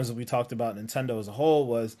the other times that we talked about Nintendo as a whole,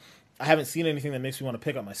 was I haven't seen anything that makes me want to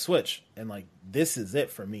pick up my Switch, and like this is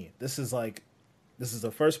it for me. This is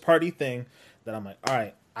the first party thing that I'm like, all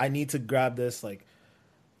right, I need to grab this, like,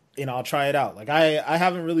 I'll try it out. Like I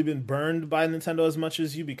haven't really been burned by Nintendo as much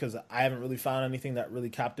as you, because I haven't really found anything that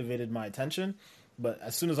really captivated my attention. But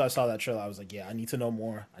as soon as I saw that trailer, I was like, yeah, I need to know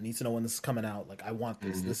more. I need to know when this is coming out. Like, I want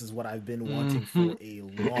this. Mm-hmm. This is what I've been wanting for a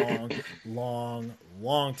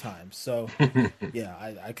long time. So, yeah,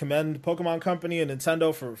 I commend Pokemon Company and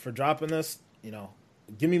Nintendo for dropping this.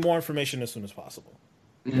 Give me more information as soon as possible.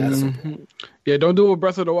 That's simple. Yeah, don't do a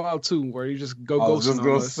Breath of the Wild 2, where you just go. I was just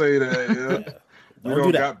going to say that, yeah. We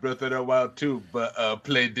don't got Breath of the Wild 2, but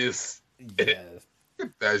play this. Yeah.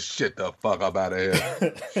 Get that shit the fuck up out of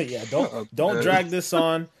here. Yeah, don't drag this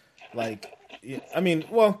on. Like, I mean,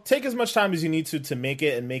 well, take as much time as you need to make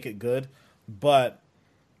it and make it good, but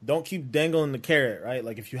don't keep dangling the carrot, right?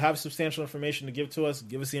 Like, if you have substantial information to give to us,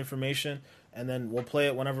 give us the information, and then we'll play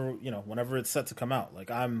it whenever it's set to come out. Like,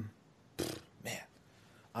 I'm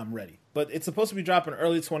ready. But it's supposed to be dropping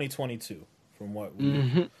early 2022, from what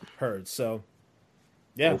we heard. So,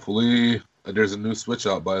 yeah. Hopefully, there's a new Switch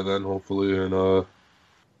out by then. Hopefully, and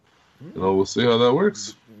we'll see how that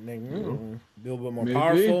works. Be a little bit more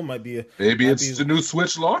powerful. Maybe it's the new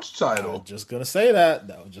Switch launch title. Just gonna say that.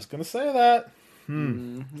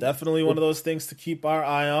 Definitely one of those things to keep our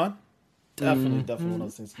eye on. Definitely one of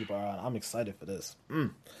those things to keep our eye on. I'm excited for this.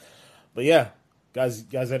 But yeah, guys,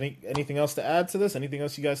 anything else to add to this? Anything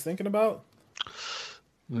else you guys thinking about?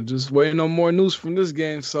 I'm just waiting on more news from this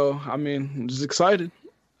game. So I mean, I'm just excited.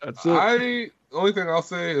 That's it. The only thing I'll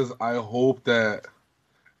say is I hope that,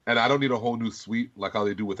 and I don't need a whole new suite like how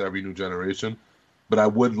they do with every new generation, but I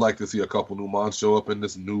would like to see a couple new mons show up in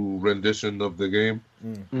this new rendition of the game.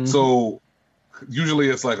 Mm-hmm. So usually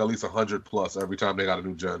it's like at least 100 plus every time they got a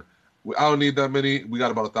new gen. I don't need that many. We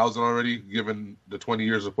got about 1,000 already, given the 20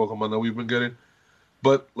 years of Pokemon that we've been getting.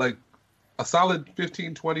 But like a solid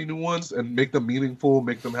 15, 20 new ones and make them meaningful,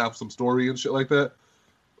 make them have some story and shit like that.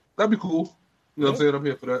 That'd be cool. You know what I'm saying? I'm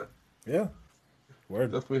here for that. Yeah.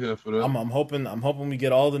 Word. Definitely here for that. I'm hoping we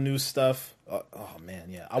get all the new stuff. Oh man,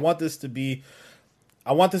 yeah. I want this to be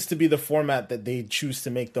the format that they choose to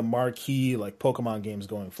make the marquee like Pokemon games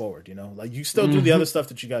going forward, you know? Like you still do the other stuff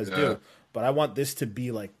that you guys do, but I want this to be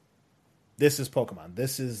like, this is Pokemon.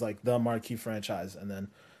 This is like the marquee franchise, and then,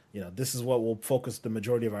 you know, this is what we'll focus the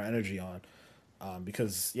majority of our energy on.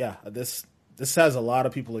 Because yeah, this has a lot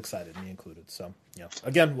of people excited, me included. So, yeah.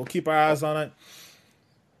 Again, we'll keep our eyes on it.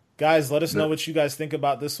 Guys, let us know what you guys think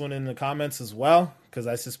about this one in the comments as well, because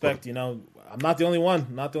I suspect, you know, I'm not the only one.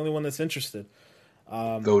 I'm not the only one that's interested.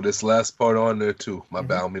 Throw this last part on there, too. My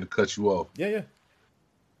bad, I don't mean to cut you off. Yeah.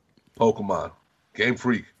 Pokemon. Game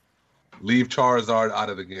Freak. Leave Charizard out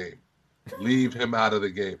of the game. Leave him out of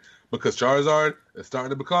the game. Because Charizard is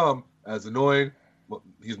starting to become as annoying. Well,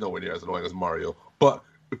 he's nowhere near as annoying as Mario. But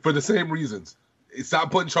for the same reasons.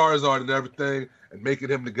 Stop putting Charizard in everything and making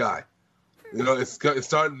him the guy. You know, it's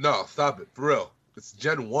starting. No, stop it. For real. It's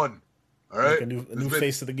Gen 1. All right? Like a new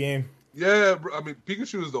face of the game. Yeah, bro, I mean,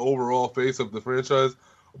 Pikachu is the overall face of the franchise.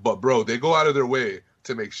 But, bro, they go out of their way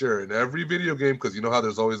to make sure in every video game, because you know how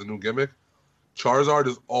there's always a new gimmick, Charizard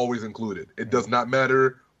is always included. It does not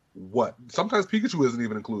matter what. Sometimes Pikachu isn't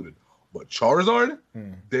even included. But Charizard,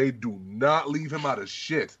 they do not leave him out of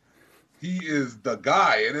shit. He is the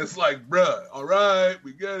guy, and it's like, bruh, all right,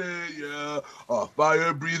 we get it, yeah.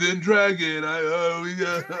 Fire-breathing dragon, we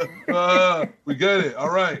get it,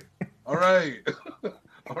 all right, all right,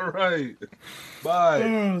 bye.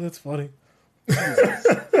 Oh, that's funny.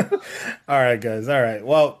 All right, guys, all right.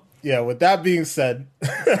 Well, yeah, with that being said,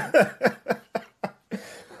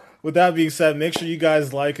 make sure you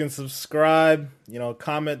guys like and subscribe. You know,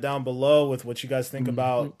 comment down below with what you guys think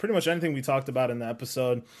about pretty much anything we talked about in the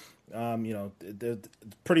episode. You know, the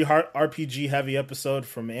pretty hard RPG heavy episode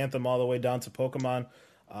from Anthem all the way down to Pokemon,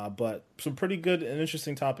 but some pretty good and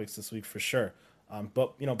interesting topics this week for sure.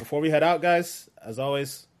 But you know, before we head out, guys, as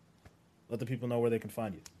always, let the people know where they can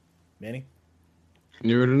find you. Manny?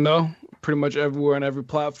 You already know. Pretty much everywhere on every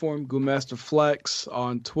platform. Goodmaster Flex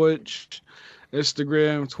on Twitch,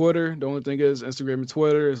 Instagram, Twitter. The only thing is Instagram and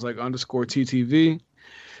Twitter is like _TTV.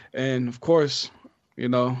 And of course, you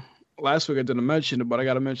know, last week I didn't mention it, but I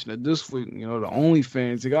got to mention it this week. You know, the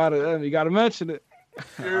OnlyFans. You got to mention it.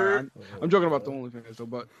 I'm joking about the OnlyFans though,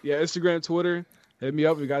 but yeah, Instagram, Twitter. Hit me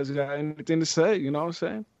up if you guys got anything to say. You know what I'm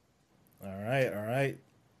saying? All right.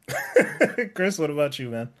 Chris, what about you,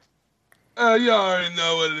 man? You already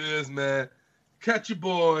know what it is, man. Catch your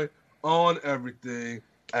boy on everything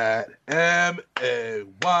at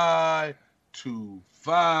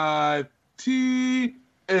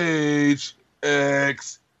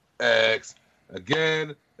MAY25THXX.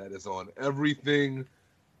 Again, that is on everything.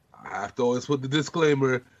 I have to always put the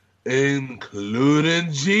disclaimer, including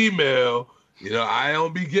Gmail. You know, I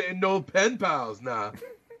don't be getting no pen pals now.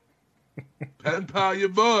 Pen pal your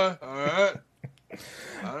boy, all right?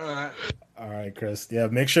 All right, Chris. Yeah,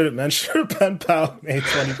 make sure to mention pen pal May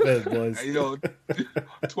 25th, boys. Hey, yo,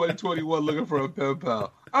 2021 looking for a pen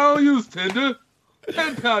pal. I don't use Tinder.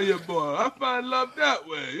 Pen pal your boy. I find love that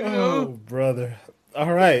way, you know? Oh, brother.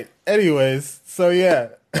 All right. Anyways, so yeah,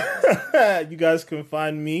 you guys can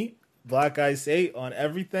find me, Black Ice 8, on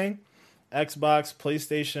everything. Xbox,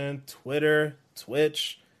 PlayStation, Twitter,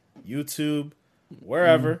 Twitch, YouTube,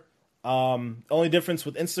 wherever. Only difference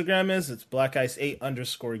with Instagram is it's Black Ice 8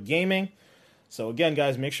 _gaming. So again,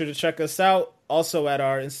 guys, make sure to check us out. Also at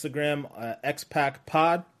our Instagram, XPack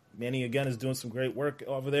Pod. Manny again is doing some great work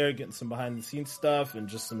over there, getting some behind the scenes stuff and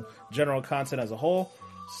just some general content as a whole.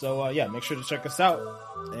 So yeah, make sure to check us out,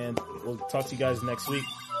 and we'll talk to you guys next week.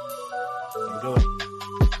 Have a good one.